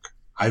City Walk.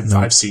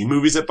 I've seen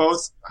movies at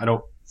both. I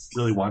don't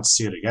really want to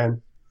see it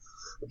again.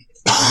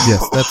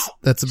 Yes,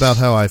 that's about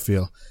how I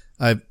feel.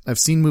 I've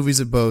seen movies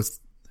at both.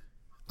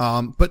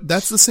 But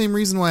that's the same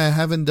reason why I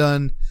haven't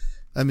done.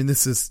 I mean,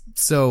 this is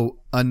so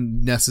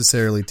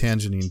unnecessarily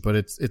tangenting, but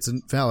it's a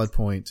valid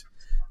point.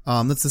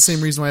 That's the same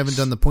reason why I haven't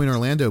done the Point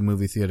Orlando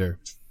movie theater.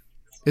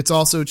 It's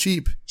also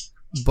cheap,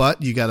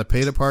 but you got to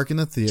pay to park in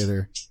the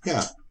theater.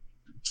 Yeah,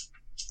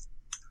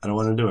 I don't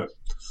want to do it.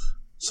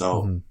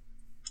 So,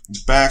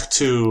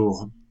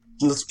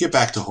 let's get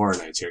back to Horror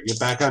Nights here. Get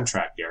back on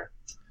track here.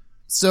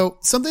 So,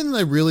 something that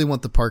I really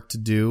want the park to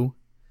do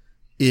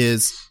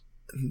is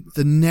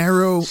the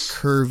narrow,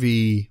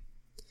 curvy,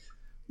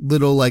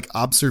 little, like,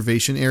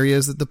 observation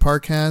areas that the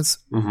park has.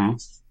 Mm-hmm.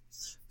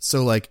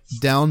 So, like,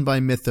 down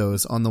by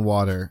Mythos on the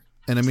water.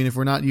 And, I mean, if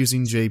we're not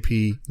using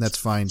JP, that's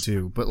fine,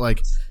 too. But,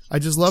 like, I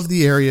just love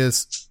the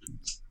areas.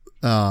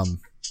 And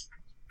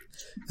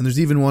there's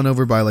even one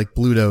over by, like,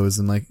 Bluto's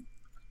and, like,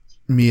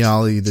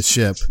 Miali, the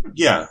ship.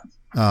 Yeah.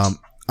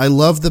 I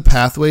love the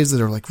pathways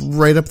that are like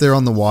right up there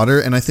on the water,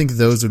 and I think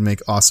those would make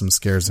awesome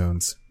scare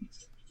zones.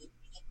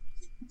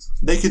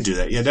 They could do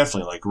that. Yeah,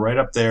 definitely. Like right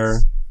up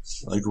there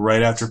like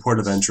right after port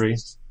of entry,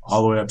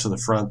 all the way up to the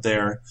front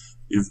there.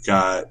 You've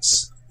got,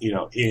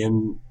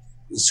 in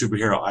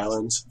Superhero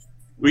Island.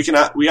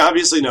 We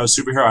obviously know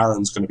Superhero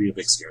Island is going to be a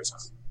big scare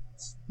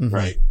zone,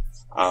 right?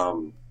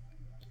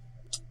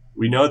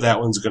 We know that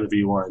one's going to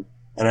be one.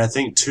 And I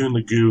think Toon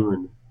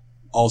Lagoon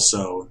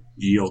also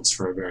yields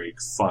for a very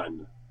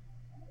fun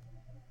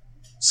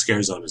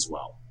scare zone as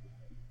well.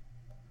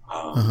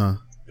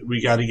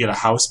 We got to get a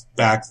house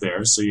back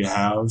there, so you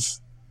have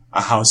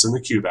a house in the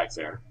queue back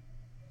there.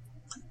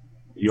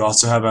 You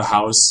also have a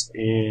house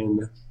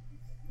in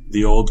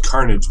the old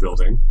Carnage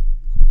building.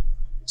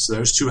 So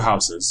there's 2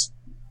 houses.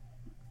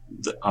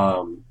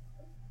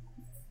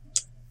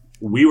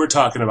 We were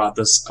talking about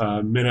this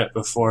a minute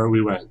before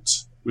we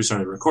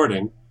started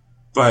recording,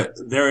 but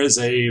there is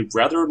a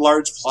rather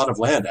large plot of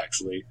land,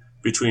 actually,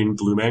 between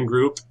Blue Man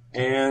Group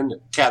and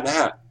Cat in the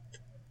Hat.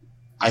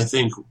 I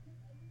think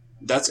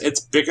it's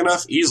big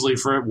enough easily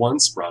for 1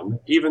 sprung,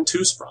 even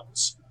 2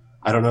 sprungs.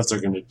 I don't know if they're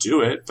going to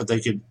do it, but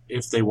they could,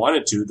 if they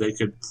wanted to, they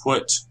could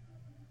put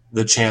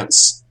the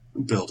Chance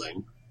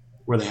building,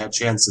 where they had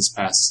Chance this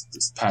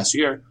past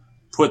year,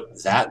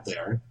 put that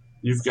there.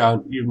 You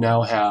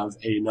now have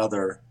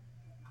another,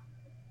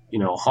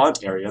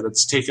 haunt area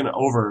that's taken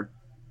over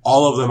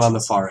all of them on the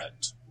far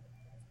end.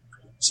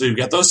 So you've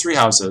got those 3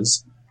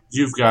 houses.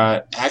 You've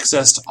got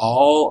access to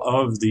all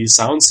of the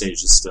sound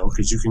stages still,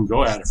 because you can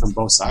go at it from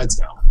both sides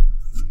now.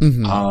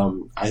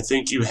 I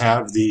think you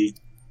have the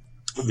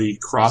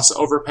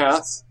crossover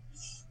path.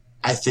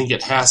 I think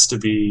it has to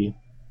be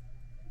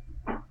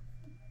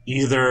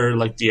either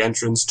like the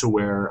entrance to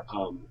where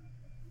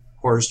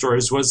Horror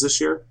Stories was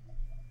this year.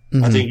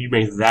 I think you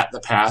make that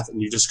the path,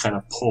 and you just kind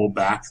of pull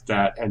back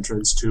that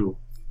entrance to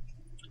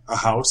a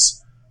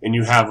house, and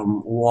you have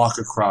them walk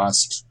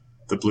across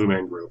the Blue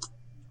Man Group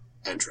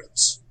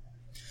entrance.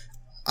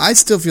 I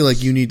still feel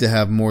like you need to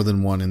have more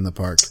than one in the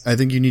park. I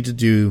think you need to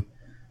do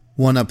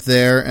one up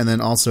there, and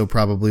then also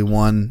probably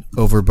one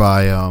over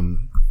by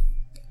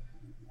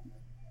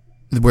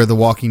where the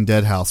Walking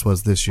Dead house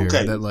was this year.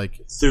 Okay.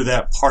 Through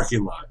that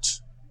parking lot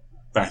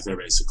back there,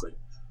 basically.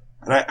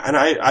 And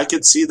I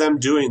could see them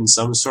doing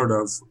some sort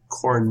of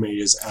corn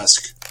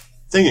maze-esque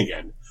thing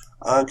again.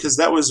 Because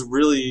it was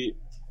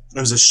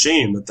a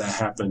shame that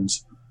happened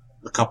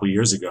a couple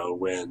years ago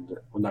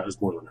that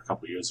was more than a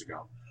couple years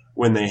ago,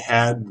 when they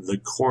had the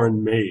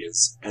corn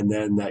maze, and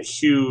then that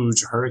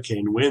huge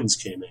hurricane winds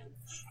came in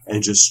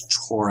and just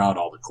tore out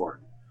all the corn.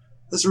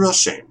 It's a real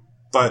shame.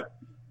 But,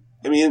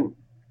 I mean,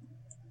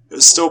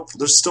 there's still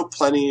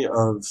plenty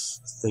of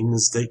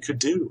things they could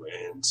do,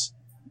 and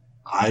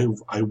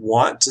I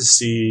want to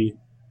see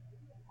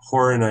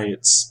Horror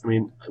Nights. I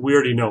mean, we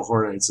already know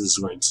Horror Nights is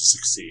going to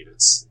succeed.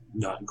 It's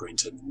not going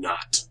to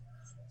not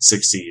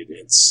succeed.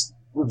 It's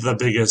the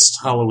biggest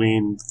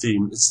Halloween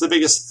theme. It's the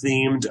biggest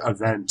themed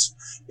event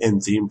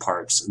in theme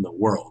parks in the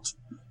world,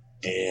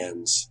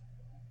 and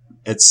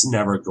it's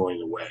never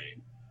going away.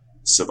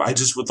 So I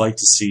just would like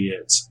to see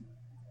it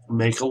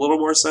make a little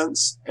more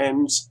sense,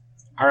 and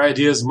our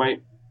ideas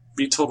might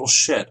be total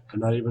shit. I'm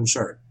not even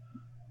sure.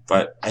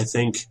 But I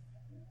think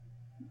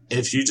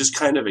if you just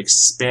kind of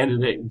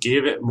expanded it,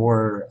 gave it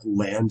more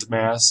land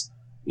mass,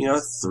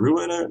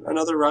 threw in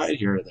another ride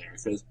here or there.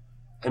 Because,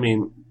 I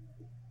mean,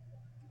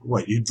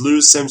 you'd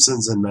lose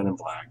Simpsons and Men in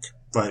Black,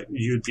 but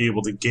you'd be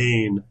able to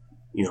gain,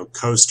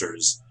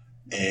 coasters,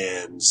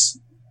 and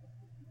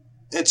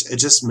it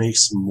just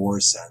makes more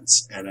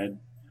sense. And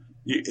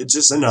it's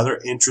just another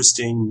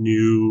interesting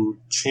new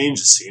change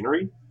of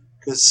scenery,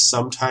 because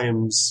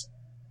sometimes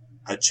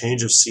a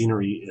change of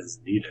scenery is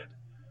needed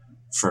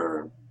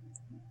for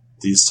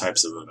these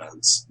types of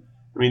events.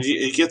 I mean,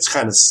 it gets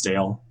kind of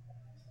stale.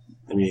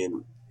 I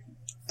mean,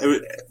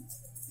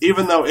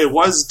 even though it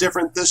was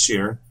different this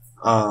year,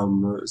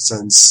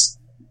 since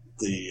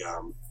the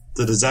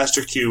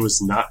disaster queue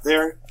was not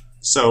there,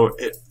 so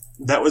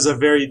that was a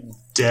very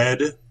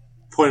dead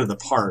point of the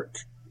park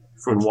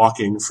from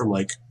walking from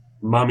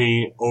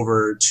Mummy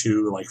over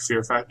to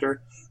Fear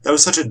Factor. That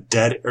was such a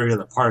dead area of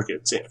the park.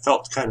 It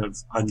felt kind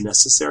of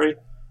unnecessary,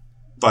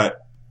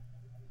 but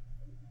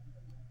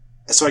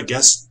so I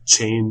guess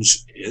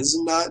change is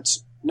not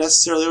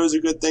necessarily always a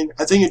good thing.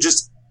 I think I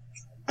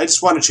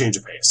just want to change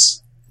the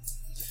pace.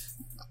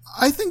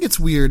 I think it's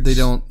weird they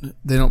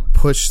don't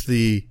push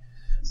the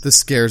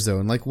scare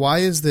zone. Why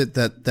is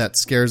that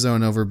scare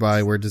zone over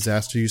by where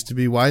Disaster used to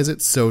be? Why is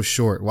it so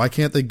short? Why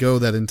can't they go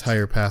that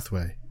entire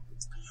pathway?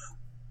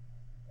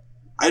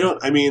 I know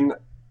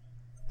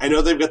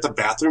they've got the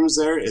bathrooms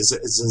there.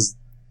 Is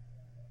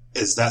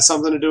that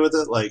something to do with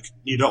it?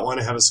 You don't want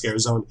to have a scare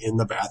zone in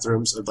the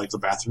bathrooms, or the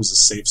bathroom's a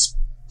safe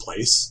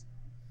place?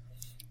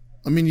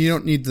 I mean, you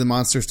don't need the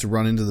monsters to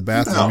run into the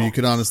bathroom. No. You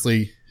could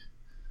honestly,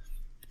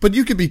 but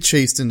you could be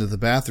chased into the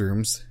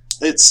bathrooms.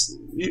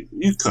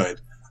 You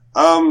could.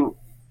 I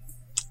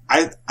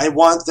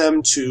want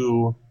them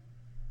to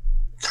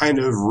kind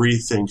of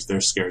rethink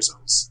their scare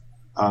zones.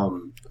 I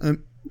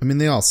mean,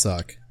 they all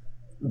suck.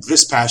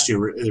 This past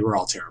year, they were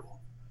all terrible.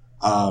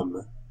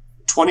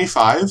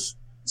 25,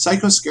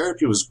 Psycho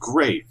Scarapy was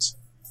great.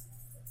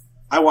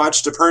 I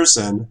watched a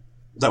person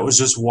that was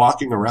just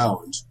walking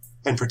around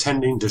and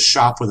pretending to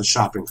shop with a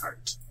shopping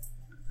cart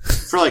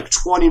for like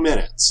 20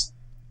 minutes.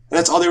 And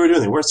that's all they were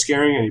doing. They weren't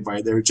scaring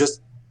anybody. They were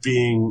just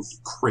being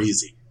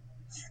crazy.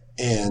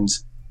 And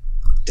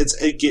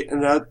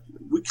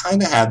we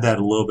kind of had that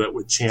a little bit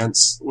with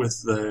Chance,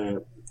 with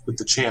the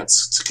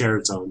Chance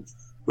scare zone,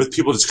 with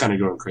people just kind of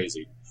going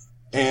crazy.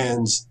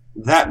 And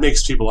that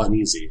makes people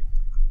uneasy,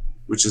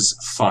 which is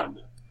fun.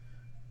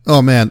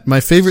 Oh man,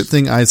 my favorite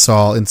thing I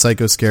saw in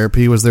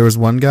Psychoscarapy was there was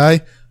one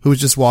guy who was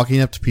just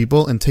walking up to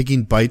people and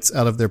taking bites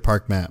out of their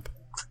park map.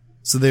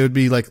 So they would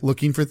be like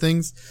looking for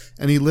things,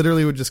 and he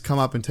literally would just come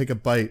up and take a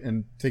bite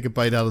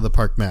out of the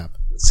park map.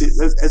 See,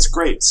 it's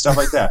great stuff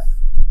like that.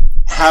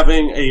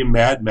 Having a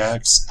Mad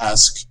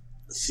Max-esque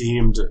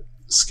themed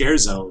scare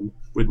zone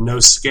with no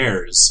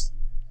scares,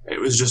 it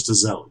was just a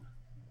zone.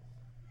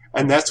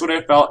 And that's what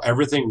I felt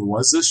everything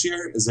was this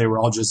year, is they were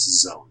all just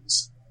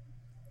zones.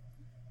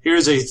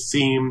 Here's a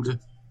themed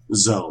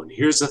zone.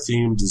 Here's a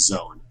themed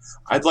zone.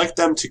 I'd like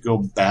them to go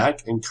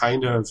back and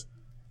kind of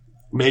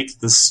make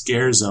the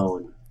scare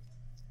zone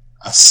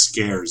a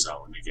scare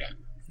zone again.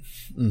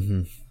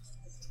 Mm-hmm.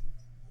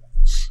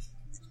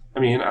 I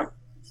mean,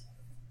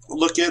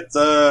 look at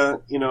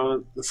the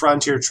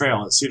Frontier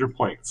Trail at Cedar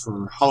Point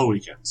for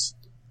Halloweekends.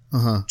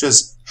 Uh-huh.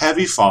 Just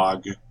heavy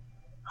fog,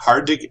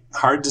 hard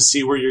to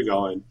see where you're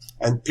going,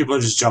 and people are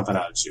just jumping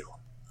out at you.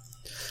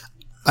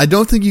 I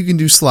don't think you can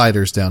do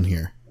sliders down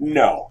here.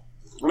 No,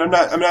 and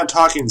I'm not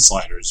talking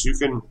sliders.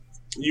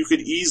 You could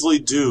easily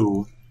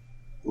do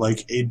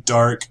like a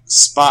dark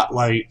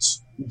spotlight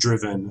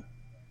driven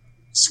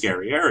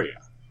scary area.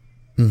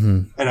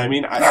 Mm-hmm. And I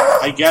mean,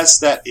 I guess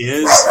that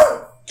is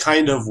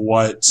kind of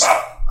what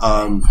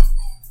the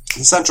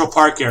Central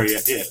Park area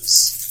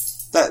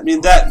is.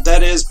 That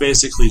is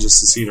basically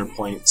just a Cedar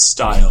Point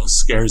style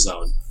scare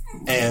zone,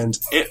 and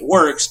it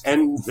works.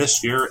 And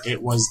this year,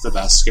 it was the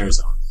best scare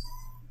zone.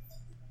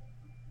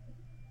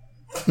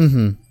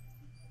 Mm-hmm.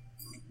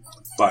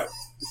 But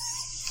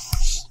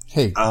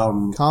hey,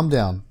 calm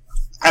down.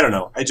 I don't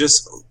know.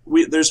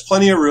 There's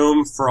plenty of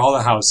room for all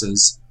the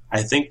houses.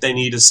 I think they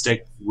need to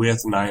stick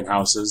with 9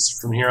 houses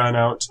from here on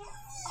out.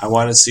 I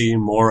want to see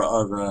more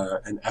of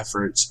an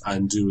effort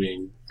on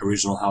doing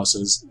original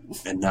houses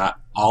and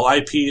not all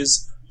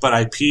IPs. But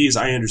IPs,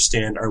 I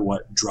understand, are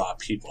what draw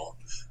people.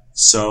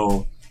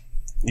 So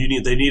they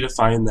need to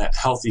find that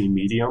healthy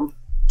medium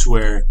to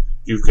where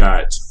you've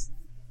got.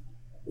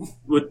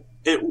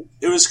 It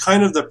was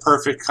kind of the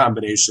perfect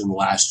combination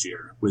last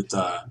year with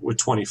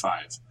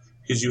 25,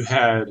 because you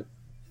had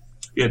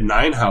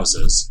 9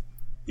 houses,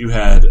 you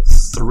had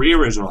 3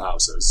 original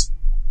houses,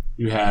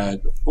 you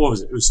had what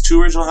was it? It was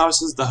 2 original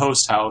houses, the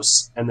host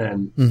house, and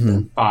then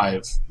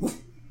 5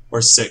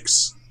 or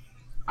 6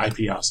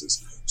 IP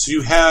houses. So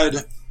you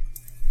had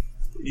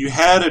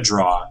a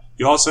draw.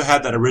 You also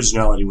had that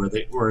originality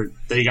where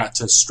they got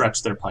to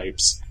stretch their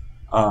pipes.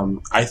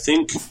 I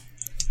think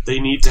they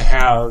need to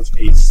have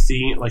a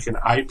theme, like an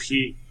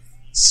IP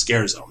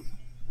scare zone.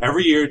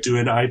 Every year, do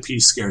an IP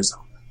scare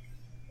zone.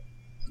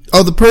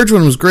 Oh, the Purge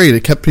one was great.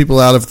 It kept people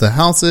out of the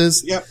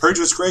houses. Yeah, Purge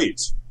was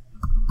great.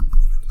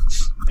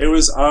 It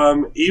was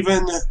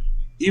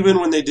even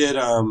when they did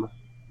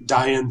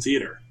Die-In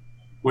Theater,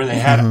 where they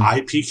had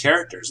IP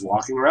characters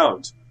walking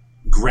around.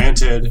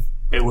 Granted,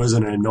 it was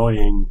an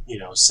annoying,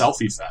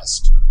 selfie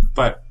fest,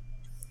 but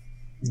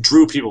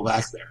drew people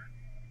back there.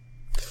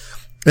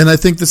 And I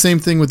think the same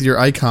thing with your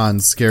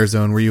Icons scare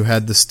zone, where you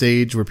had the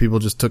stage where people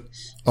just did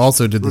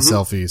the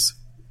selfies.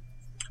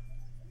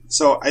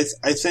 So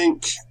I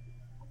think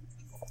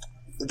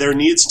there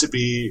needs to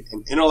be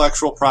an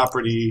intellectual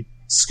property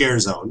scare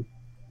zone.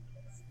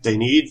 They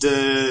need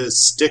to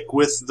stick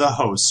with the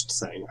host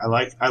thing. I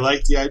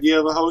like the idea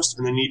of a host,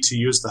 and they need to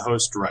use the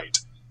host right.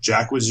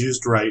 Jack was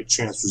used right,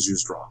 Chance was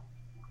used wrong.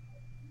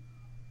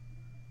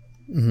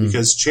 Mm-hmm.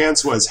 Because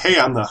Chance was, hey,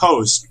 I'm the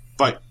host,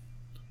 but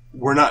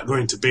we're not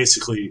going to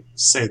basically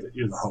say that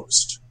you're the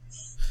host.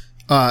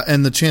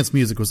 And the Chance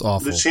music was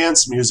awful. The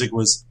Chance music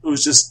was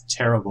just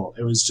terrible.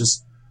 It was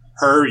just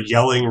her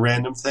yelling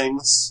random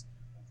things,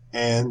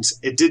 and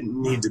it didn't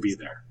need to be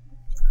there.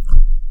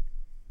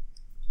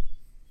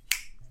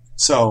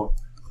 So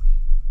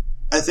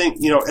I think,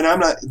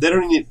 and they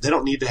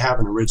don't need to have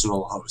an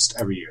original host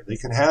every year. They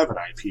can have an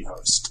IP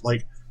host.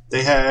 Like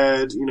they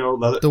had,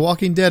 The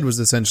Walking Dead was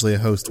essentially a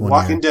host one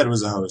Walking year. Dead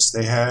was a host.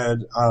 They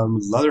had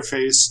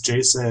Leatherface,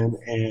 Jason,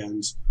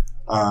 and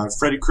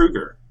Freddy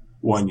Krueger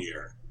one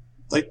year.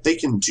 Like, they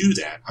can do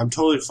that. I'm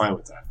totally fine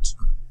with that.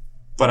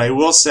 But I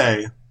will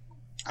say,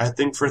 I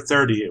think for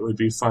 30, it would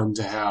be fun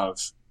to have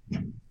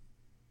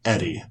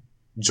Eddie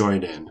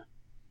join in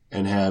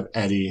and have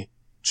Eddie,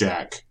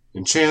 Jack,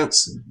 and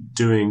Chance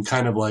doing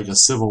kind of like a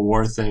Civil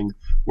War thing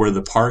where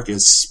the park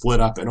is split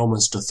up in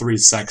almost to 3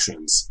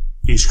 sections,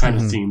 each kind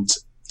of themed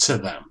to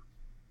them.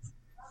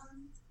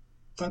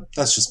 But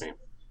that's just me.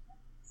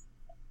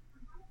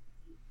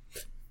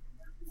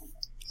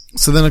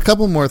 So then a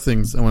couple more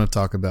things I want to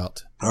talk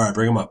about. All right,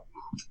 bring them up.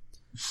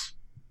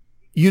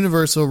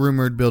 Universal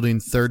rumored building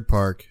third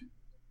park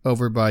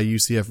over by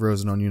UCF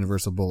Rosen on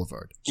Universal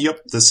Boulevard.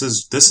 Yep, this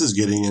is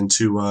getting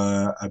into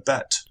a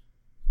bet.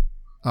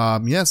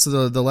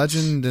 So the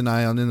legend and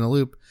I on In the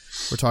Loop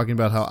were talking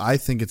about how I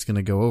think it's going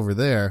to go over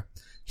there.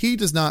 He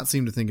does not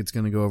seem to think it's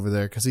going to go over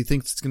there because he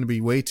thinks it's going to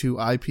be way too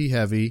IP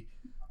heavy.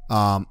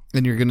 And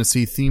you're going to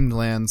see themed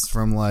lands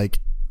from like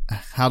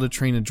How to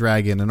Train a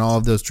Dragon and all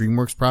of those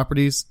DreamWorks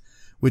properties,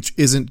 which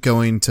isn't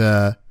going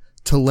to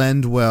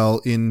lend well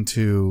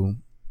into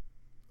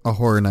a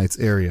Horror Nights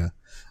area.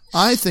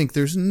 I think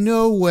there's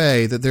no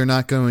way that they're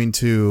not going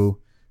to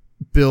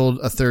build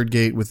a third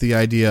gate with the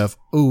idea of,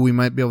 oh, we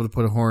might be able to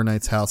put a Horror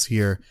Nights house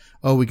here.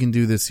 Oh, we can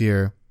do this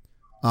here.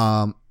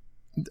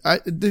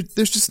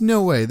 There's just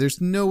no way. There's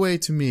no way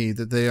to me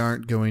that they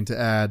aren't going to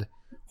add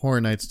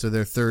Horror Nights to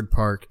their third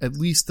park at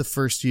least the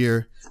first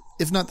year.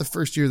 If not the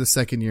first year, the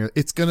second year.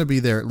 It's going to be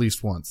there at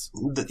least once.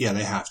 Yeah,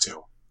 they have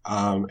to.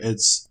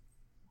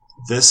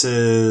 This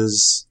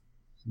is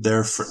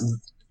their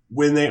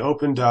when they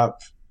opened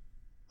up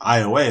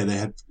IOA, they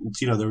had,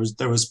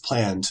 there was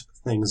planned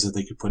things that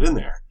they could put in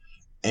there.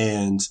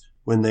 And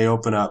when they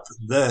open up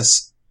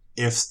this,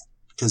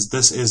 because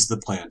this is the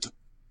planned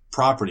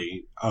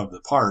property of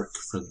the park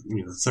for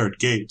the third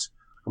gate,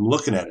 I'm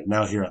looking at it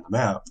now here on the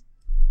map.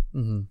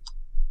 Mm-hmm.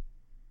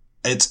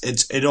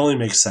 It only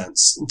makes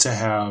sense to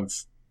have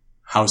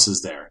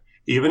houses there,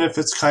 even if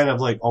it's kind of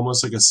like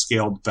almost like a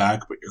scaled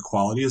back, but your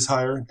quality is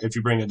higher. If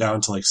you bring it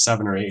down to like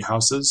 7 or 8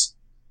 houses,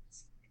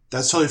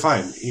 that's totally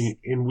fine.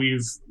 And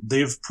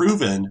they've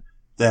proven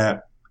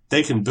that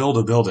they can build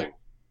a building.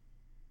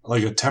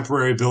 Like a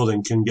temporary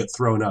building can get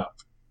thrown up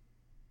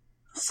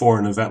for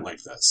an event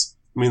like this.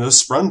 I mean, those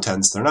Sprung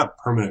tents, they're not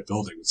permanent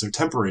buildings. They're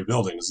temporary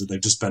buildings that they've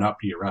just been up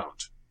year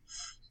round.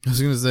 I was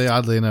going to say,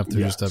 oddly enough,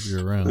 they're just up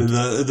year round.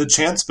 The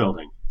Chance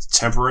building,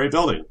 temporary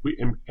building.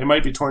 It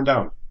might be torn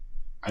down.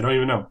 I don't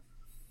even know.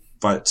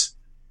 But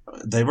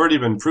they've already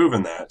been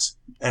proven that.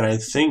 And I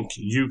think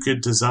you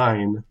could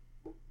design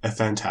a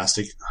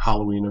fantastic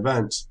Halloween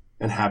event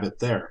and have it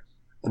there.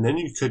 And then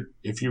you could,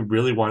 if you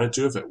really wanted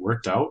to, if it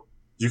worked out,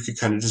 you could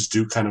kind of just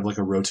do kind of like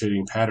a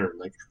rotating pattern,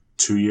 like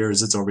 2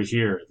 years it's over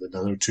here,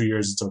 another 2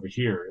 years it's over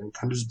here, and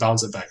kind of just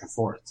bounce it back and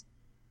forth.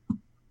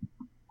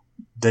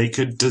 They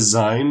could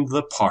design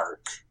the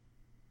park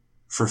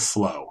for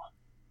flow.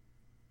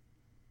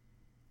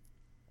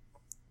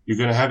 You're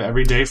going to have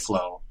everyday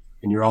flow,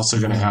 and you're also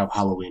going to have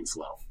Halloween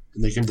flow.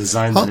 And they can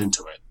design that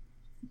into it.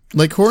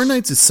 Like, Horror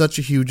Nights is such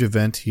a huge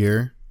event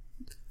here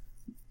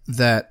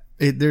that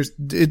there's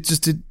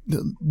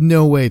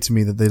no way to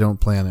me that they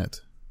don't plan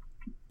it.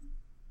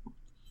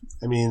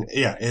 I mean,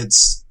 yeah,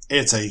 it's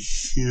a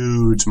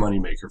huge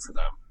moneymaker for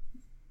them.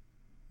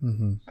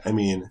 Mm-hmm. I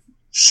mean,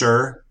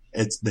 sure,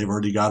 they've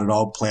already got it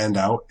all planned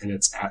out and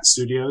it's at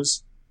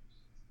studios,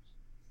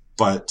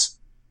 but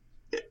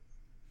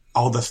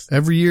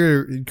every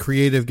year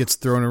creative gets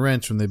thrown a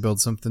wrench when they build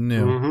something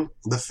new.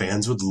 Mm-hmm. The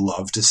fans would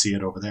love to see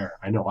it over there.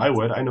 I know I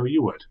would. I know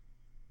you would.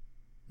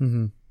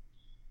 Mm-hmm.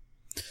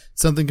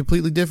 Something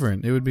completely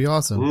different. It would be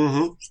awesome.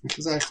 Mm-hmm.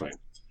 Exactly.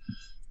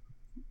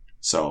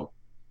 So.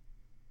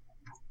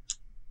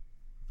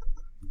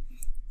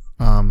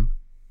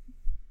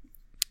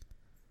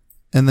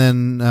 And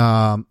then,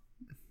 I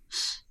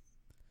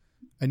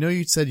know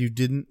you said you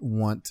didn't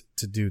want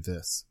to do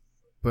this,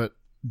 but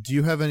do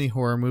you have any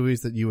horror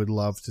movies that you would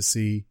love to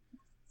see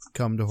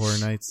come to Horror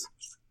Nights?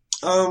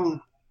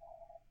 Off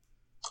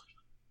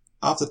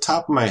the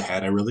top of my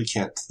head, I really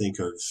can't think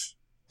of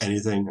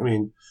anything. I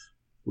mean,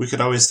 we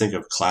could always think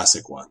of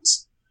classic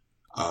ones.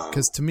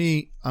 Because to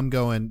me, I'm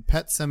going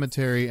Pet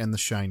Sematary and The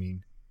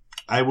Shining.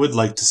 I would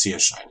like to see a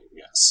Shining,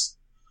 yes.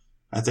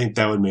 I think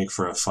that would make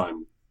for a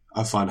fun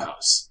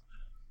house.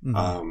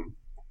 Mm-hmm.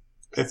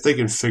 If they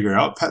can figure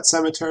out Pet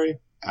Sematary,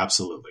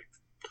 absolutely.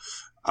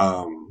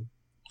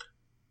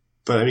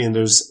 But I mean,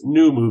 there's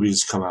new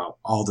movies come out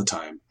all the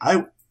time.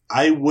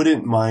 I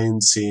wouldn't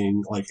mind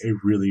seeing like a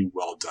really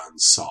well done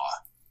Saw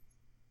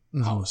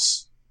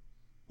house,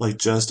 like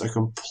just a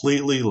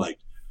completely like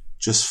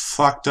just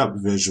fucked up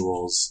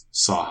visuals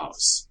Saw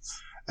house.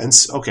 And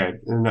okay,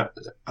 and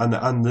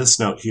on this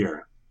note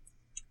here,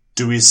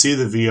 do we see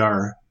the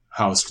VR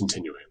house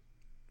continuing?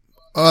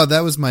 Oh,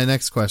 that was my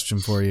next question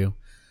for you.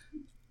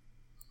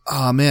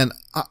 Oh man,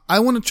 I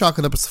want to chalk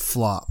it up as a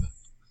flop.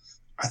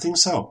 I think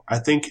so. I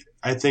think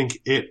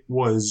it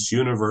was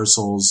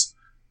Universal's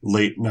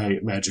late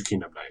night Magic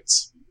Kingdom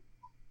nights.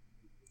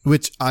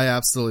 Which I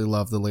absolutely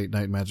love, the late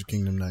night Magic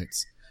Kingdom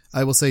nights.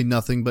 I will say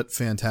nothing but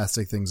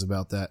fantastic things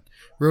about that.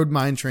 Rode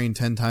Mine Train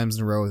 10 times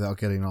in a row without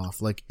getting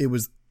off. Like, it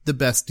was the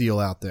best deal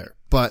out there.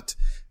 But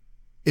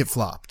it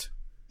flopped.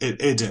 It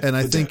did. And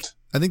I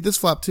think this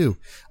flopped too.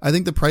 I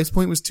think the price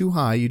point was too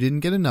high. You didn't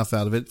get enough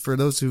out of it. For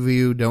those of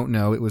you who don't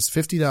know, it was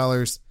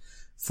 $50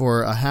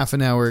 for a half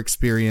an hour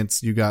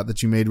experience you got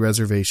that you made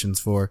reservations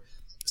for.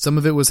 Some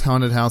of it was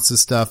haunted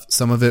houses stuff.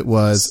 Some of it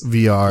was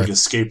VR. Like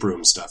escape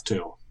room stuff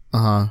too.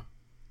 Uh-huh.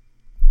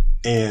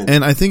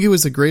 And I think it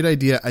was a great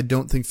idea. I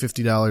don't think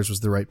 $50 was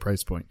the right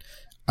price point.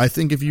 I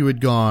think if you had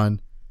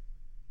gone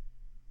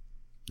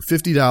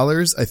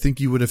 $50, I think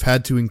you would have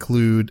had to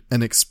include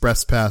an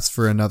express pass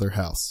for another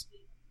house.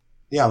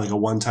 Yeah, like a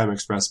one-time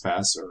express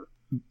pass or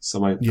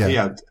something.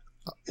 Yeah,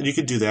 you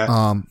could do that.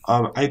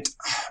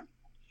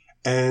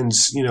 And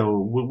you know,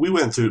 we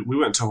went to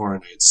Horror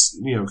Nights,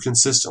 you know,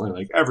 consistently,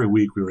 like every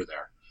week we were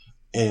there.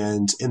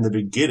 And in the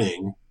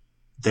beginning,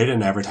 they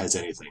didn't advertise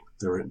anything.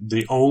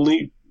 The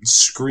only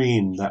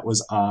screen that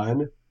was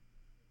on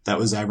that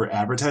was ever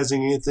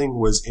advertising anything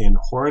was in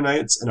Horror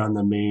Nights and on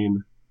the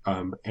main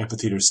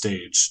amphitheater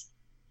stage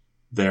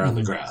there on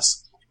the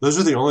grass. Those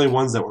were the only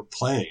ones that were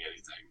playing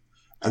anything.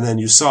 And then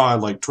you saw,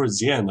 like, towards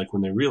the end, like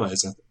when they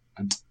realized,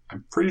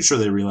 I'm pretty sure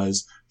they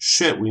realized,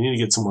 shit, we need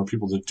to get some more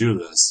people to do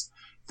this.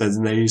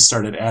 Then they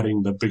started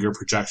adding the bigger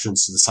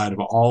projections to the side of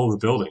all the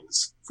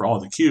buildings for all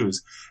the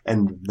queues.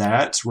 And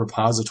that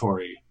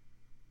repository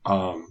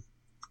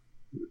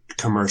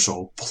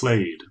commercial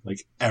played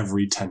like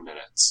every 10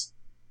 minutes.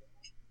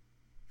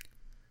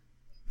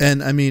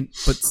 And I mean,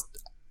 but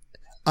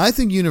I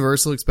think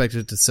Universal expected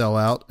it to sell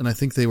out, and I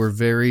think they were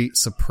very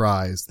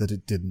surprised that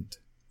it didn't.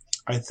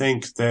 I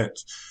think that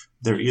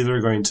they're either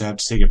going to have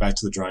to take it back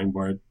to the drawing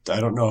board. I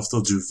don't know if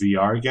they'll do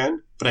VR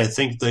again, but I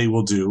think they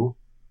will do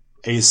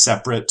a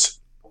separate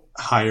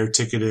higher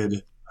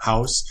ticketed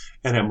house,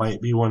 and it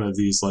might be one of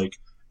these like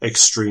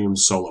extreme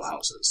solo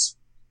houses.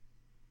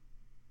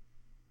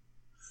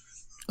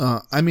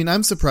 I mean,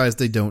 I'm surprised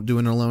they don't do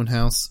an Alone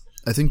House.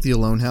 I think the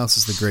Alone House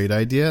is the great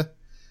idea.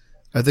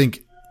 I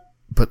think,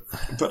 but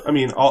I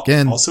mean,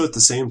 also at the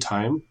same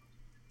time,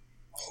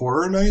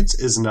 Horror Nights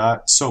is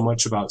not so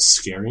much about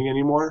scaring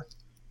anymore.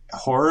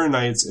 Horror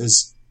Nights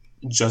is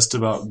just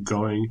about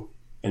going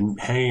and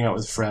hanging out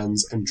with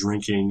friends and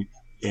drinking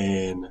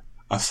in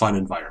a fun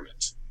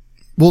environment.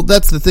 Well,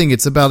 that's the thing.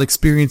 It's about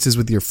experiences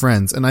with your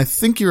friends. And I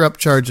think your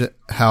upcharge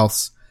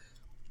house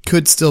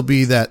could still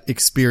be that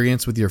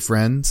experience with your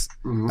friends.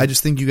 Mm-hmm. I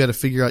just think you got to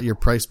figure out your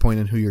price point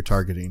and who you're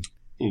targeting.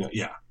 You know,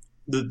 yeah.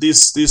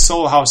 These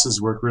solo houses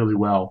work really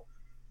well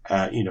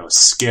at, you know,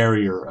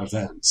 scarier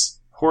events.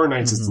 Horror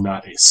Nights is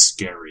not a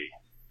scary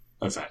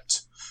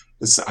event.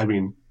 I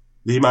mean,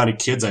 the amount of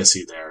kids I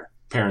see there,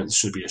 parents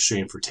should be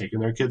ashamed for taking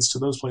their kids to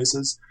those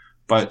places,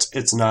 but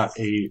it's not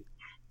a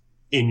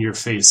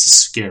in-your-face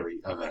scary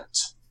event.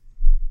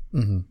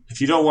 Mm-hmm. If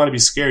you don't want to be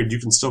scared, you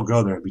can still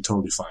go there and be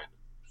totally fine.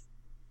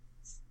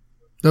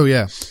 Oh,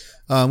 yeah.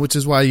 Which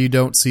is why you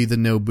don't see the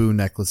Nobu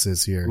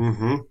necklaces here.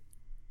 Mm-hmm.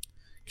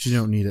 Because you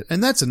don't need it.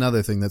 And that's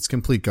another thing that's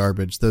complete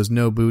garbage, those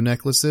Nobu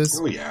necklaces.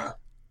 Oh, yeah.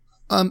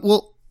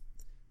 Well,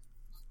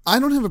 I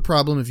don't have a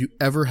problem if you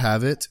ever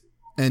have it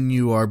and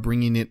you are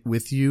bringing it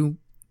with you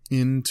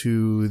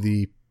into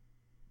the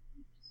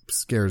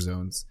scare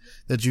zones,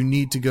 that you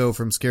need to go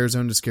from scare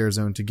zone to scare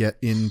zone to get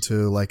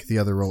into like the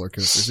other roller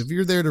coasters. If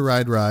you're there to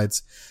ride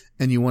rides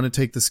and you want to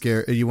take the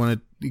scare, you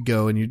want to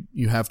go and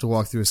you have to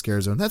walk through a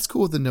scare zone, that's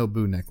cool with the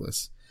Nobu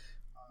necklace.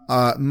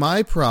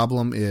 My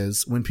problem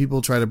is when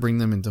people try to bring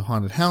them into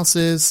haunted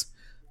houses,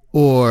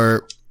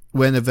 or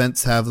when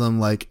events have them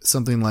like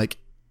something like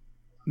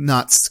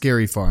Not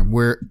Scary Farm,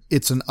 where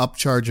it's an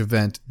upcharge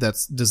event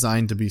that's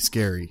designed to be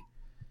scary.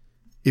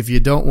 If you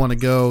don't want to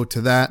go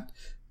to that,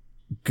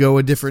 go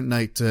a different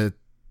night to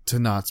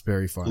Knott's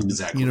Berry Farm.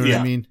 Exactly. You know what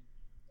I mean?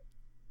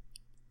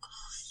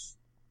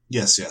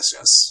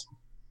 Yes.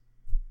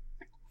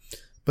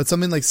 But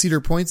something like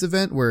Cedar Point's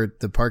event, where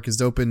the park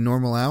is open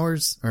normal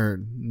hours or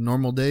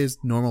normal days,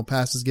 normal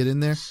passes get in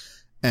there,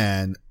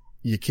 and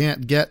you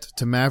can't get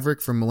to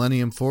Maverick from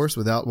Millennium Force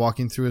without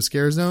walking through a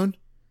scare zone,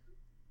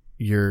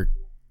 you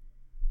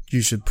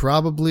should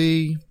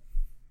probably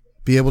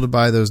be able to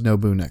buy those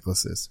Nobu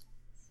necklaces.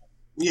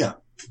 Yeah.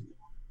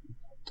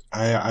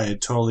 I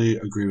totally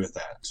agree with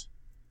that.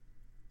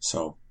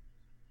 So,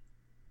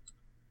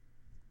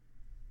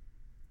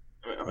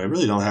 I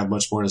really don't have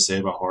much more to say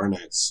about Horror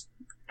Nights.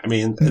 I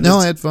mean,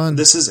 I had fun. It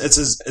was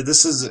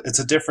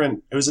a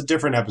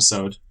different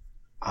episode.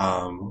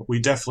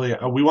 We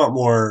want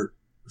more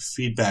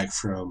feedback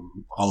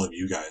from all of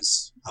you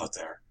guys out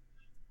there.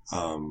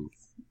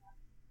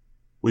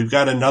 We've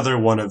got another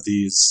one of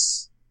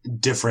these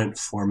different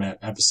format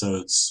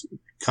episodes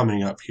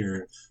coming up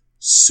here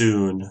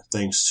soon,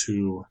 thanks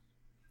to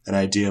an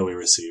idea we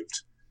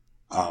received.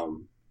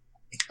 And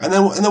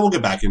then we'll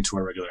get back into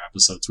our regular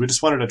episodes. We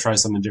just wanted to try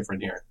something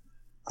different here,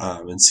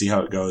 and see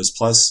how it goes.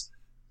 Plus,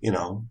 you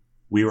know,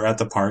 we were at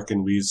the park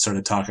and we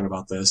started talking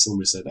about this and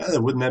we said,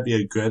 wouldn't that be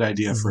a good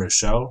idea for a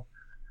show?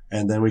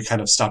 And then we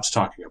kind of stopped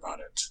talking about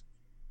it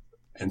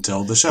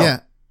until the show. Yeah.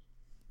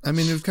 I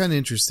mean, it was kind of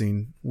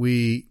interesting.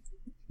 We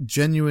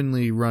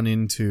genuinely run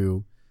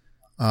into,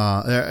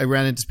 I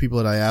ran into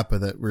people at IAPA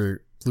that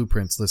were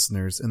Blueprints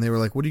listeners, and they were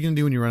like, what are you going to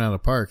do when you run out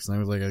of parks? And I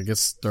was like, I guess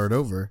start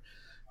over.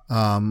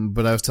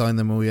 But I was telling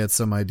them we had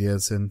some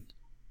ideas, and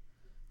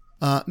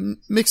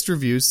mixed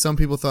reviews. Some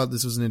people thought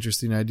this was an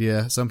interesting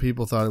idea. Some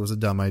people thought it was a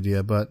dumb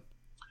idea, but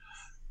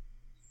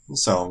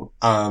so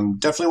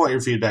definitely want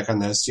your feedback on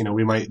this. You know,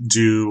 we might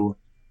do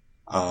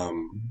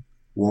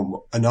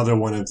another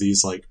one of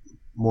these, like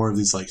more of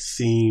these like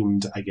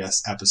themed, I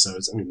guess,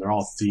 episodes. I mean, they're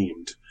all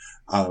themed,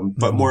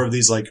 But more of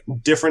these like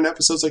different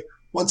episodes, like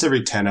once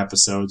every 10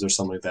 episodes or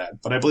something like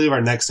that. But I believe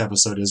our next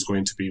episode is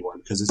going to be one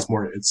because it's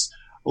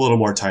a little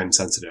more time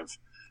sensitive.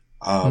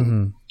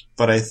 But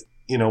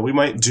we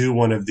might do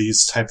one of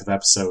these type of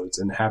episodes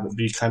and have it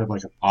be kind of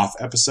like an off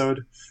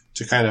episode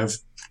to kind of,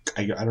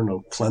 I don't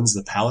know, cleanse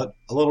the palate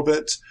a little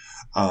bit.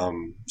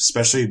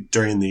 Especially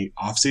during the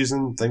off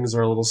season, things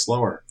are a little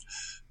slower.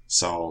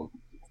 So,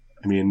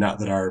 I mean, not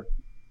that our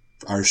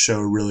show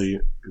really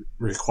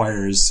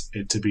requires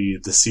it to be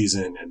the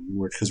season, and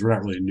because we're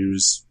not really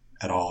news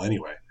at all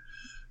anyway.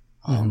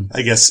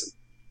 I guess,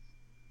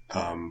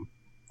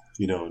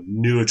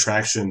 new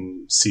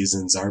attraction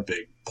seasons are a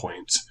big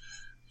point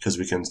because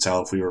we can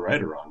tell if we were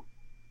right or wrong.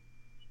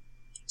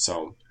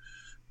 So,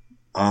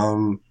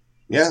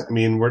 yeah, I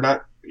mean, we're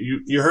not.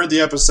 You heard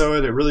the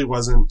episode. It really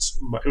wasn't.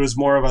 It was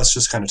more of us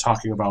just kind of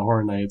talking about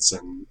Horror Nights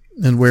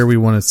and where we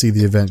want to see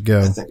the event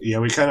go.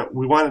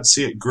 We wanted to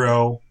see it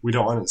grow. We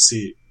don't want to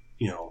see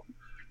it,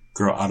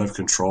 grow out of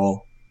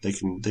control. They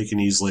can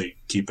easily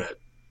keep it.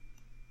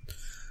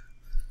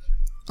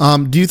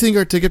 Do you think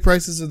our ticket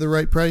prices are the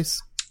right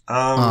price?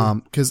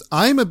 Because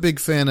I'm a big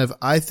fan of.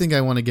 I think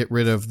I want to get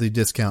rid of the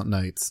discount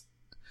nights.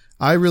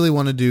 I really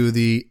want to do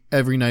the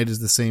every night is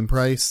the same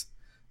price,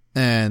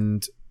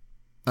 and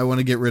I want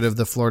to get rid of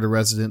the Florida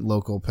resident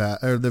local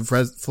or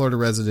the Florida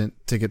resident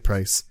ticket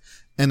price.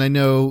 And I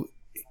know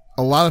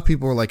a lot of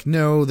people are like,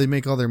 no, they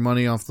make all their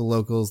money off the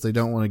locals. They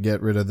don't want to get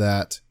rid of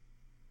that.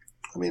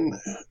 I mean,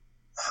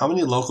 how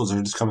many locals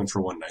are just coming for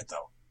one night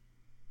though?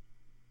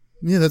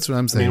 Yeah, that's what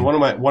I'm saying. I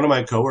mean, one of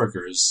my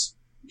coworkers,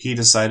 he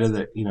decided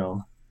that,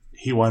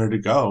 he wanted to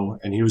go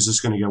and he was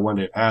just going to get a 1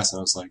 day pass. And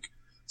I was like,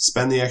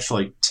 spend the extra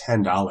like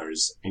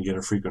 $10 and get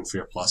a frequent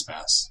Fear Plus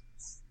pass.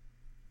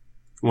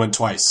 Went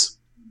twice.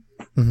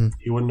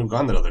 He wouldn't have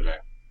gone that other day.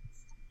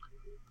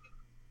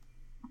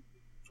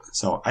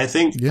 So I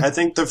think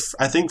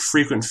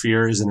Frequent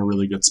Fear is in a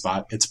really good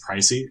spot. It's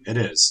pricey. It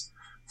is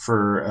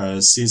for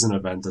a season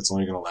event that's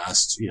only going to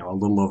last, a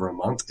little over a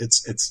month.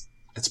 It's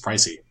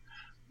pricey,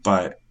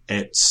 but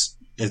it's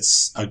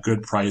a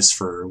good price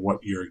for what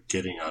you're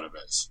getting out of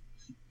it.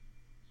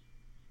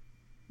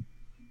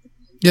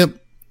 Yep.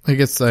 I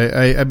guess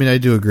I mean, I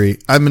do agree.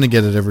 I'm going to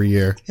get it every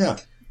year. Yeah.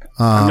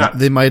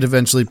 They might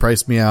eventually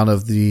price me out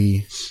of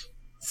the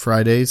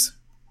Fridays.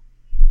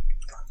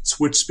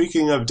 Which,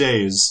 speaking of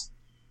days,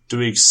 do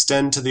we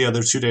extend to the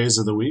other 2 days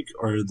of the week,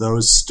 or are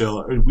those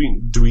still?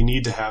 Do we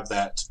need to have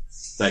that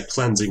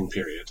cleansing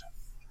period?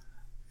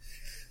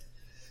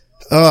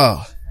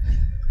 Oh,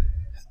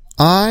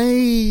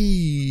 I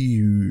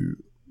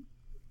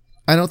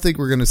don't think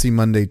we're going to see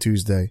Monday,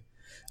 Tuesday.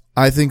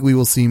 I think we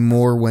will see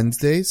more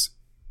Wednesdays.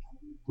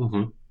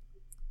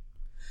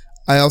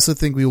 I also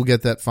think we will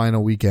get that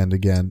final weekend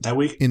again. That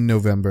week in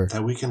November.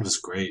 That weekend was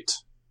great.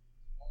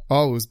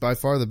 Oh, it was by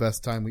far the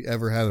best time we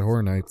ever had at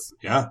Horror Nights.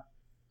 Yeah.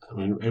 I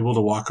mean, able to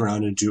walk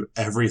around and do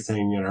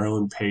everything at our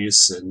own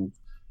pace, and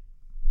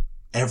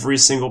every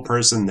single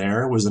person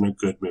there was in a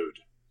good mood.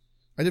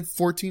 I did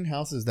 14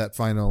 houses that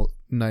final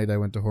night I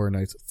went to Horror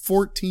Nights.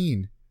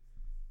 14.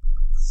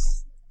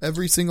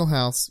 Every single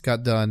house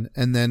got done,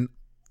 and then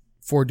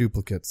 4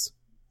 duplicates.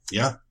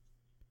 Yeah.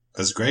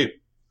 That's great.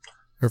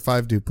 Or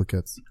 5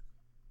 duplicates.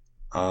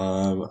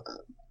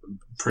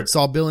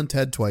 Saw Bill and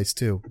Ted twice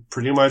too.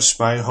 Pretty much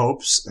my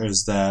hopes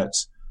is that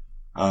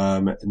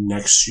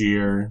next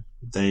year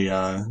they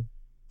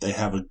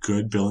have a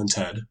good Bill and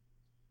Ted.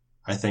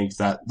 I think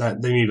that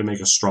they need to make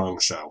a strong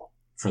show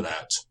for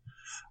that.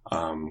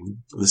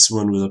 This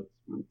one was a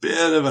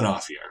bit of an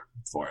off year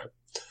for it.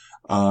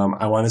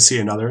 I want to see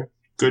another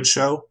good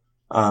show.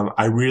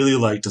 I really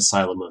liked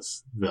Asylum of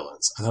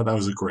Villains. I thought that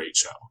was a great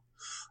show.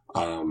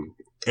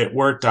 It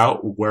worked out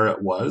where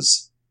it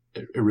was.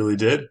 It really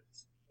did.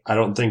 I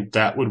don't think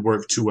that would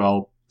work too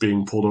well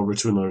being pulled over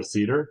to another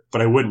theater,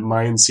 but I wouldn't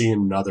mind seeing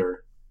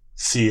another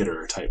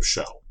theater type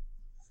show.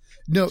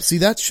 No, see,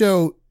 that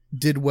show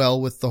did well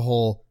with the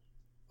whole,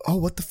 oh,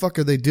 what the fuck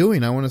are they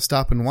doing? I want to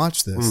stop and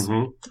watch this.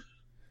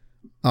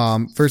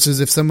 Versus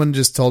if someone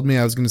just told me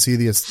I was going to see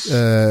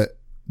the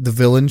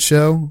villain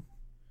show,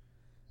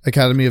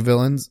 Academy of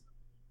Villains,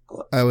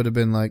 I would have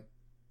been like,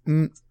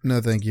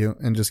 no, thank you,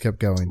 and just kept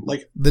going.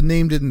 Like, the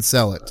name didn't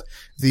sell it.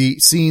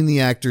 Seeing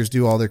the actors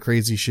do all their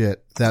crazy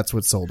shit, that's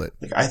what sold it.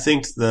 Like, I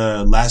think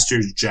the last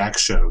year's Jack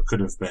show could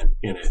have been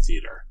in a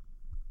theater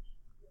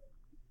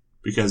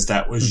because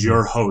that was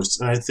your host,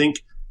 and I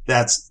think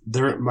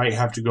there might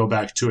have to go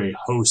back to a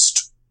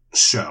host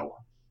show.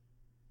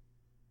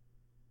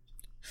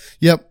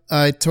 Yep,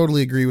 I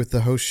totally agree with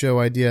the host show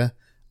idea.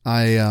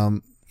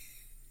 I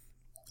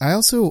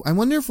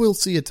wonder if we'll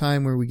see a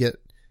time where we get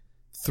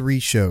 3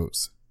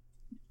 shows.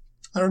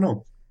 I don't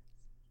know.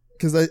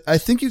 Because I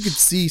think you could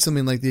see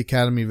something like the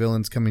Academy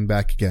Villains coming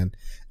back again.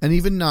 And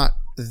even not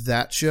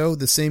that show,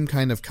 the same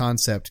kind of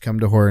concept come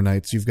to Horror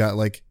Nights. You've got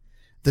like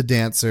the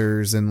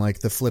dancers and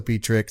like the flippy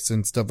tricks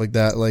and stuff like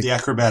that. Like the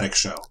acrobatic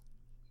show.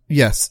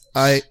 Yes.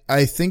 I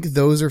think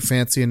those are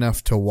fancy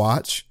enough to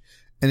watch.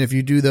 And if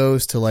you do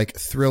those to like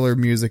Thriller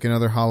music and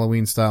other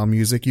Halloween style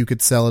music, you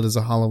could sell it as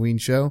a Halloween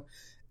show,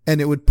 and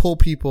it would pull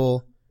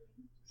people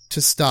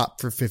to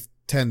stop for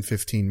 10,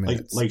 15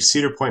 minutes. Like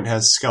Cedar Point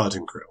has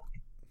Skeleton Crew.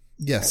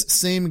 Yes,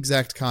 same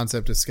exact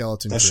concept as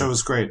Skeleton Crew. That show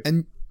is great.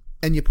 And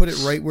you put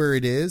it right where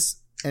it is,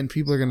 and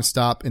people are going to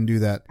stop and do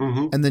that.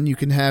 Mm-hmm. And then you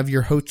can have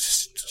your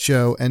host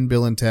show and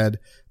Bill and Ted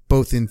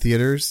both in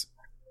theaters.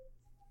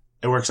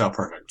 It works out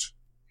perfect.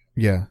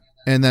 Yeah.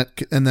 And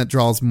that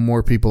draws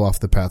more people off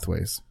the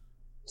pathways.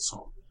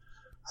 So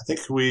I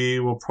think we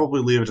will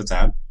probably leave it at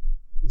that.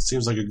 It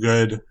seems like a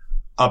good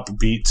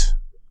upbeat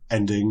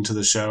ending to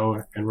the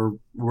show, and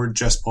we're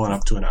just pulling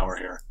up to an hour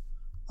here.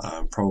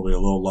 Probably a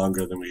little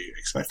longer than we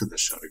expected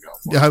this show to go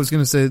for. Yeah, I was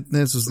going to say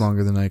this was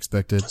longer than I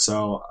expected.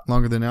 So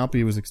longer than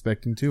Alpy was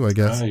expecting too, I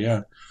guess.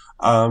 Yeah.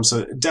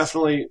 So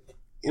definitely,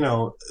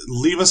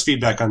 leave us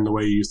feedback on the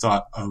way you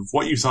thought of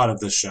what you thought of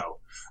this show.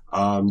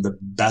 The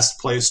best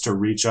place to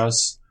reach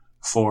us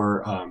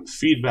for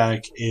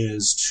feedback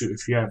is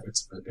if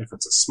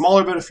it's a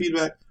smaller bit of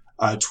feedback,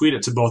 tweet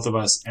it to both of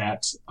us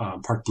at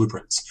Park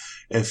Blueprints.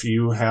 If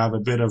you have a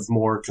bit of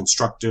more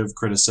constructive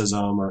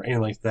criticism or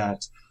anything like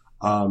that,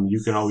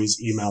 you can always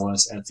email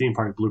us at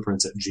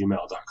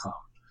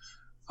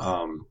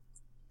themeparkblueprints@gmail.com.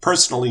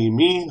 Personally,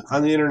 me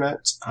on the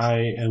internet,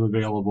 I am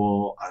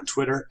available on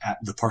Twitter at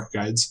The Park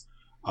Guides.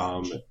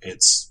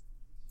 It's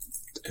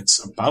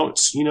about,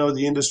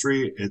 the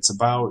industry. It's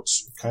about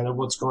kind of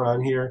what's going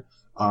on here.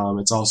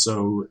 It's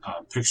also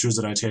pictures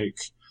that I take.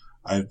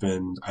 I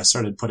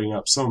started putting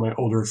up some of my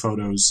older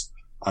photos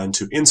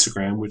onto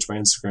Instagram, which my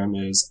Instagram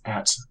is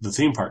at The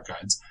Theme Park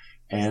Guides.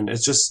 And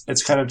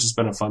it's kind of just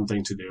been a fun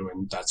thing to do,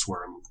 and that's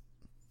where I'm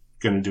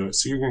going to do it.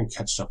 So you're going to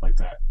catch stuff like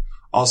that.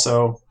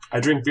 Also, I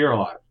drink beer a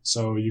lot,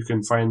 so you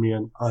can find me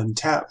on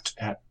Untapped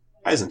at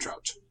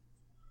Eisentrout.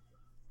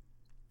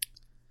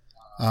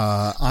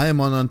 I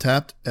am on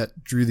Untapped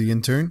at Drew the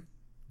Intern.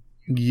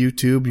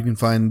 YouTube, you can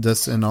find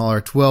us in all our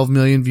 12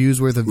 million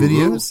views worth of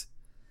videos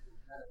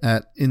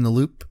at In the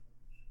Loop.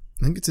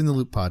 I think it's In the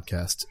Loop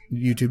Podcast.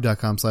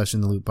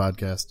 YouTube.com/In the Loop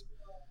Podcast.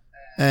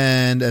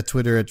 And at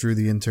Twitter at Drew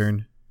the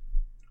Intern.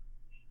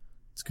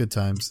 It's good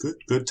times.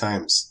 Good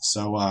times.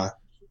 So, I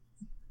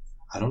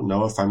don't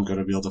know if I'm going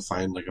to be able to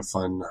find like a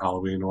fun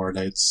Halloween Horror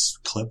Nights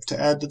clip to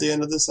add to the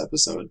end of this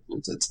episode.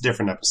 It's a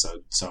different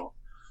episode. So,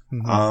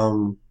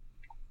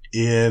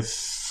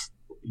 if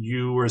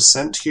you were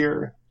sent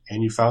here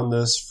and you found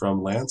this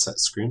from Lance at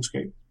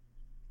Screamscape,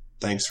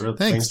 thanks for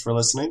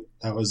listening.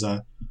 That was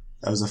a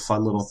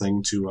fun little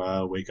thing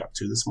to wake up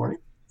to this morning.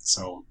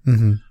 So,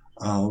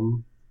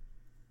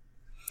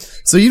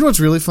 So you know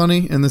what's really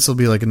funny, and this will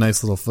be like a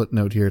nice little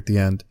footnote here at the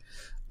end.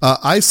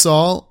 I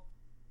saw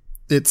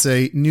it's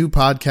a new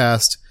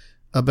podcast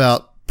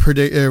about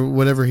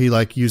whatever he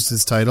used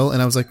his title,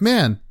 and I was like,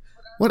 man,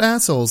 what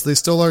assholes! They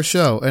stole our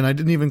show, and I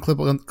didn't even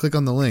click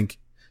on the link.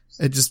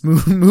 It just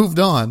moved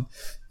on,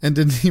 and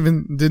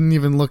didn't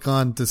even look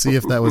on to see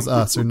if that was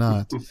us or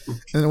not.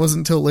 And it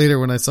wasn't until later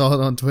when I saw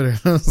it on Twitter,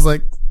 I was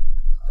like,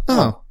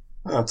 oh,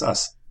 it's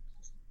us.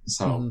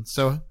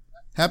 So.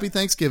 Happy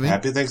Thanksgiving.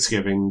 Happy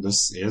Thanksgiving.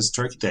 This is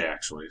Turkey Day,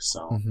 actually.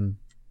 So,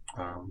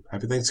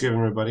 happy Thanksgiving,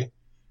 everybody.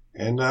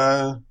 And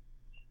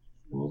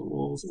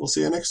we'll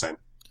see you next time.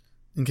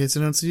 In case I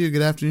don't see you,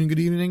 good afternoon, good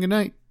evening, and good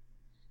night.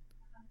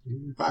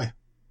 Bye.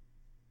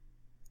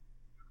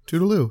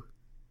 Toodaloo.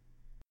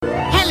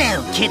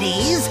 Hello,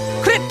 kiddies.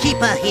 Crypt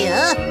Keeper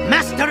here,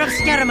 master of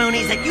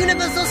ceremonies at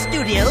Universal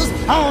Studios,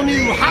 all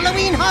new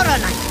Halloween Horror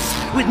Nights.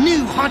 With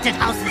new haunted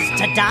houses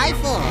to die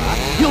for,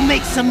 you'll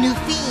make some new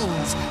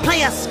fiends,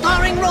 play a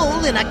starring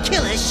role in a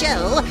killer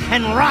show,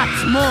 and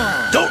lots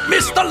more. Don't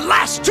miss the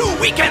last 2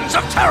 weekends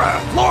of terror.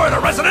 Florida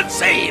residents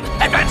save.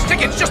 Advance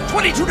tickets just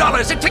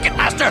 $22 at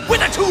Ticketmaster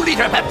with a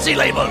 2-liter Pepsi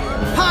label.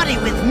 Party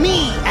with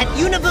me at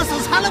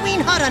Universal's Halloween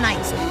Horror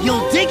Nights.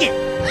 You'll dig it.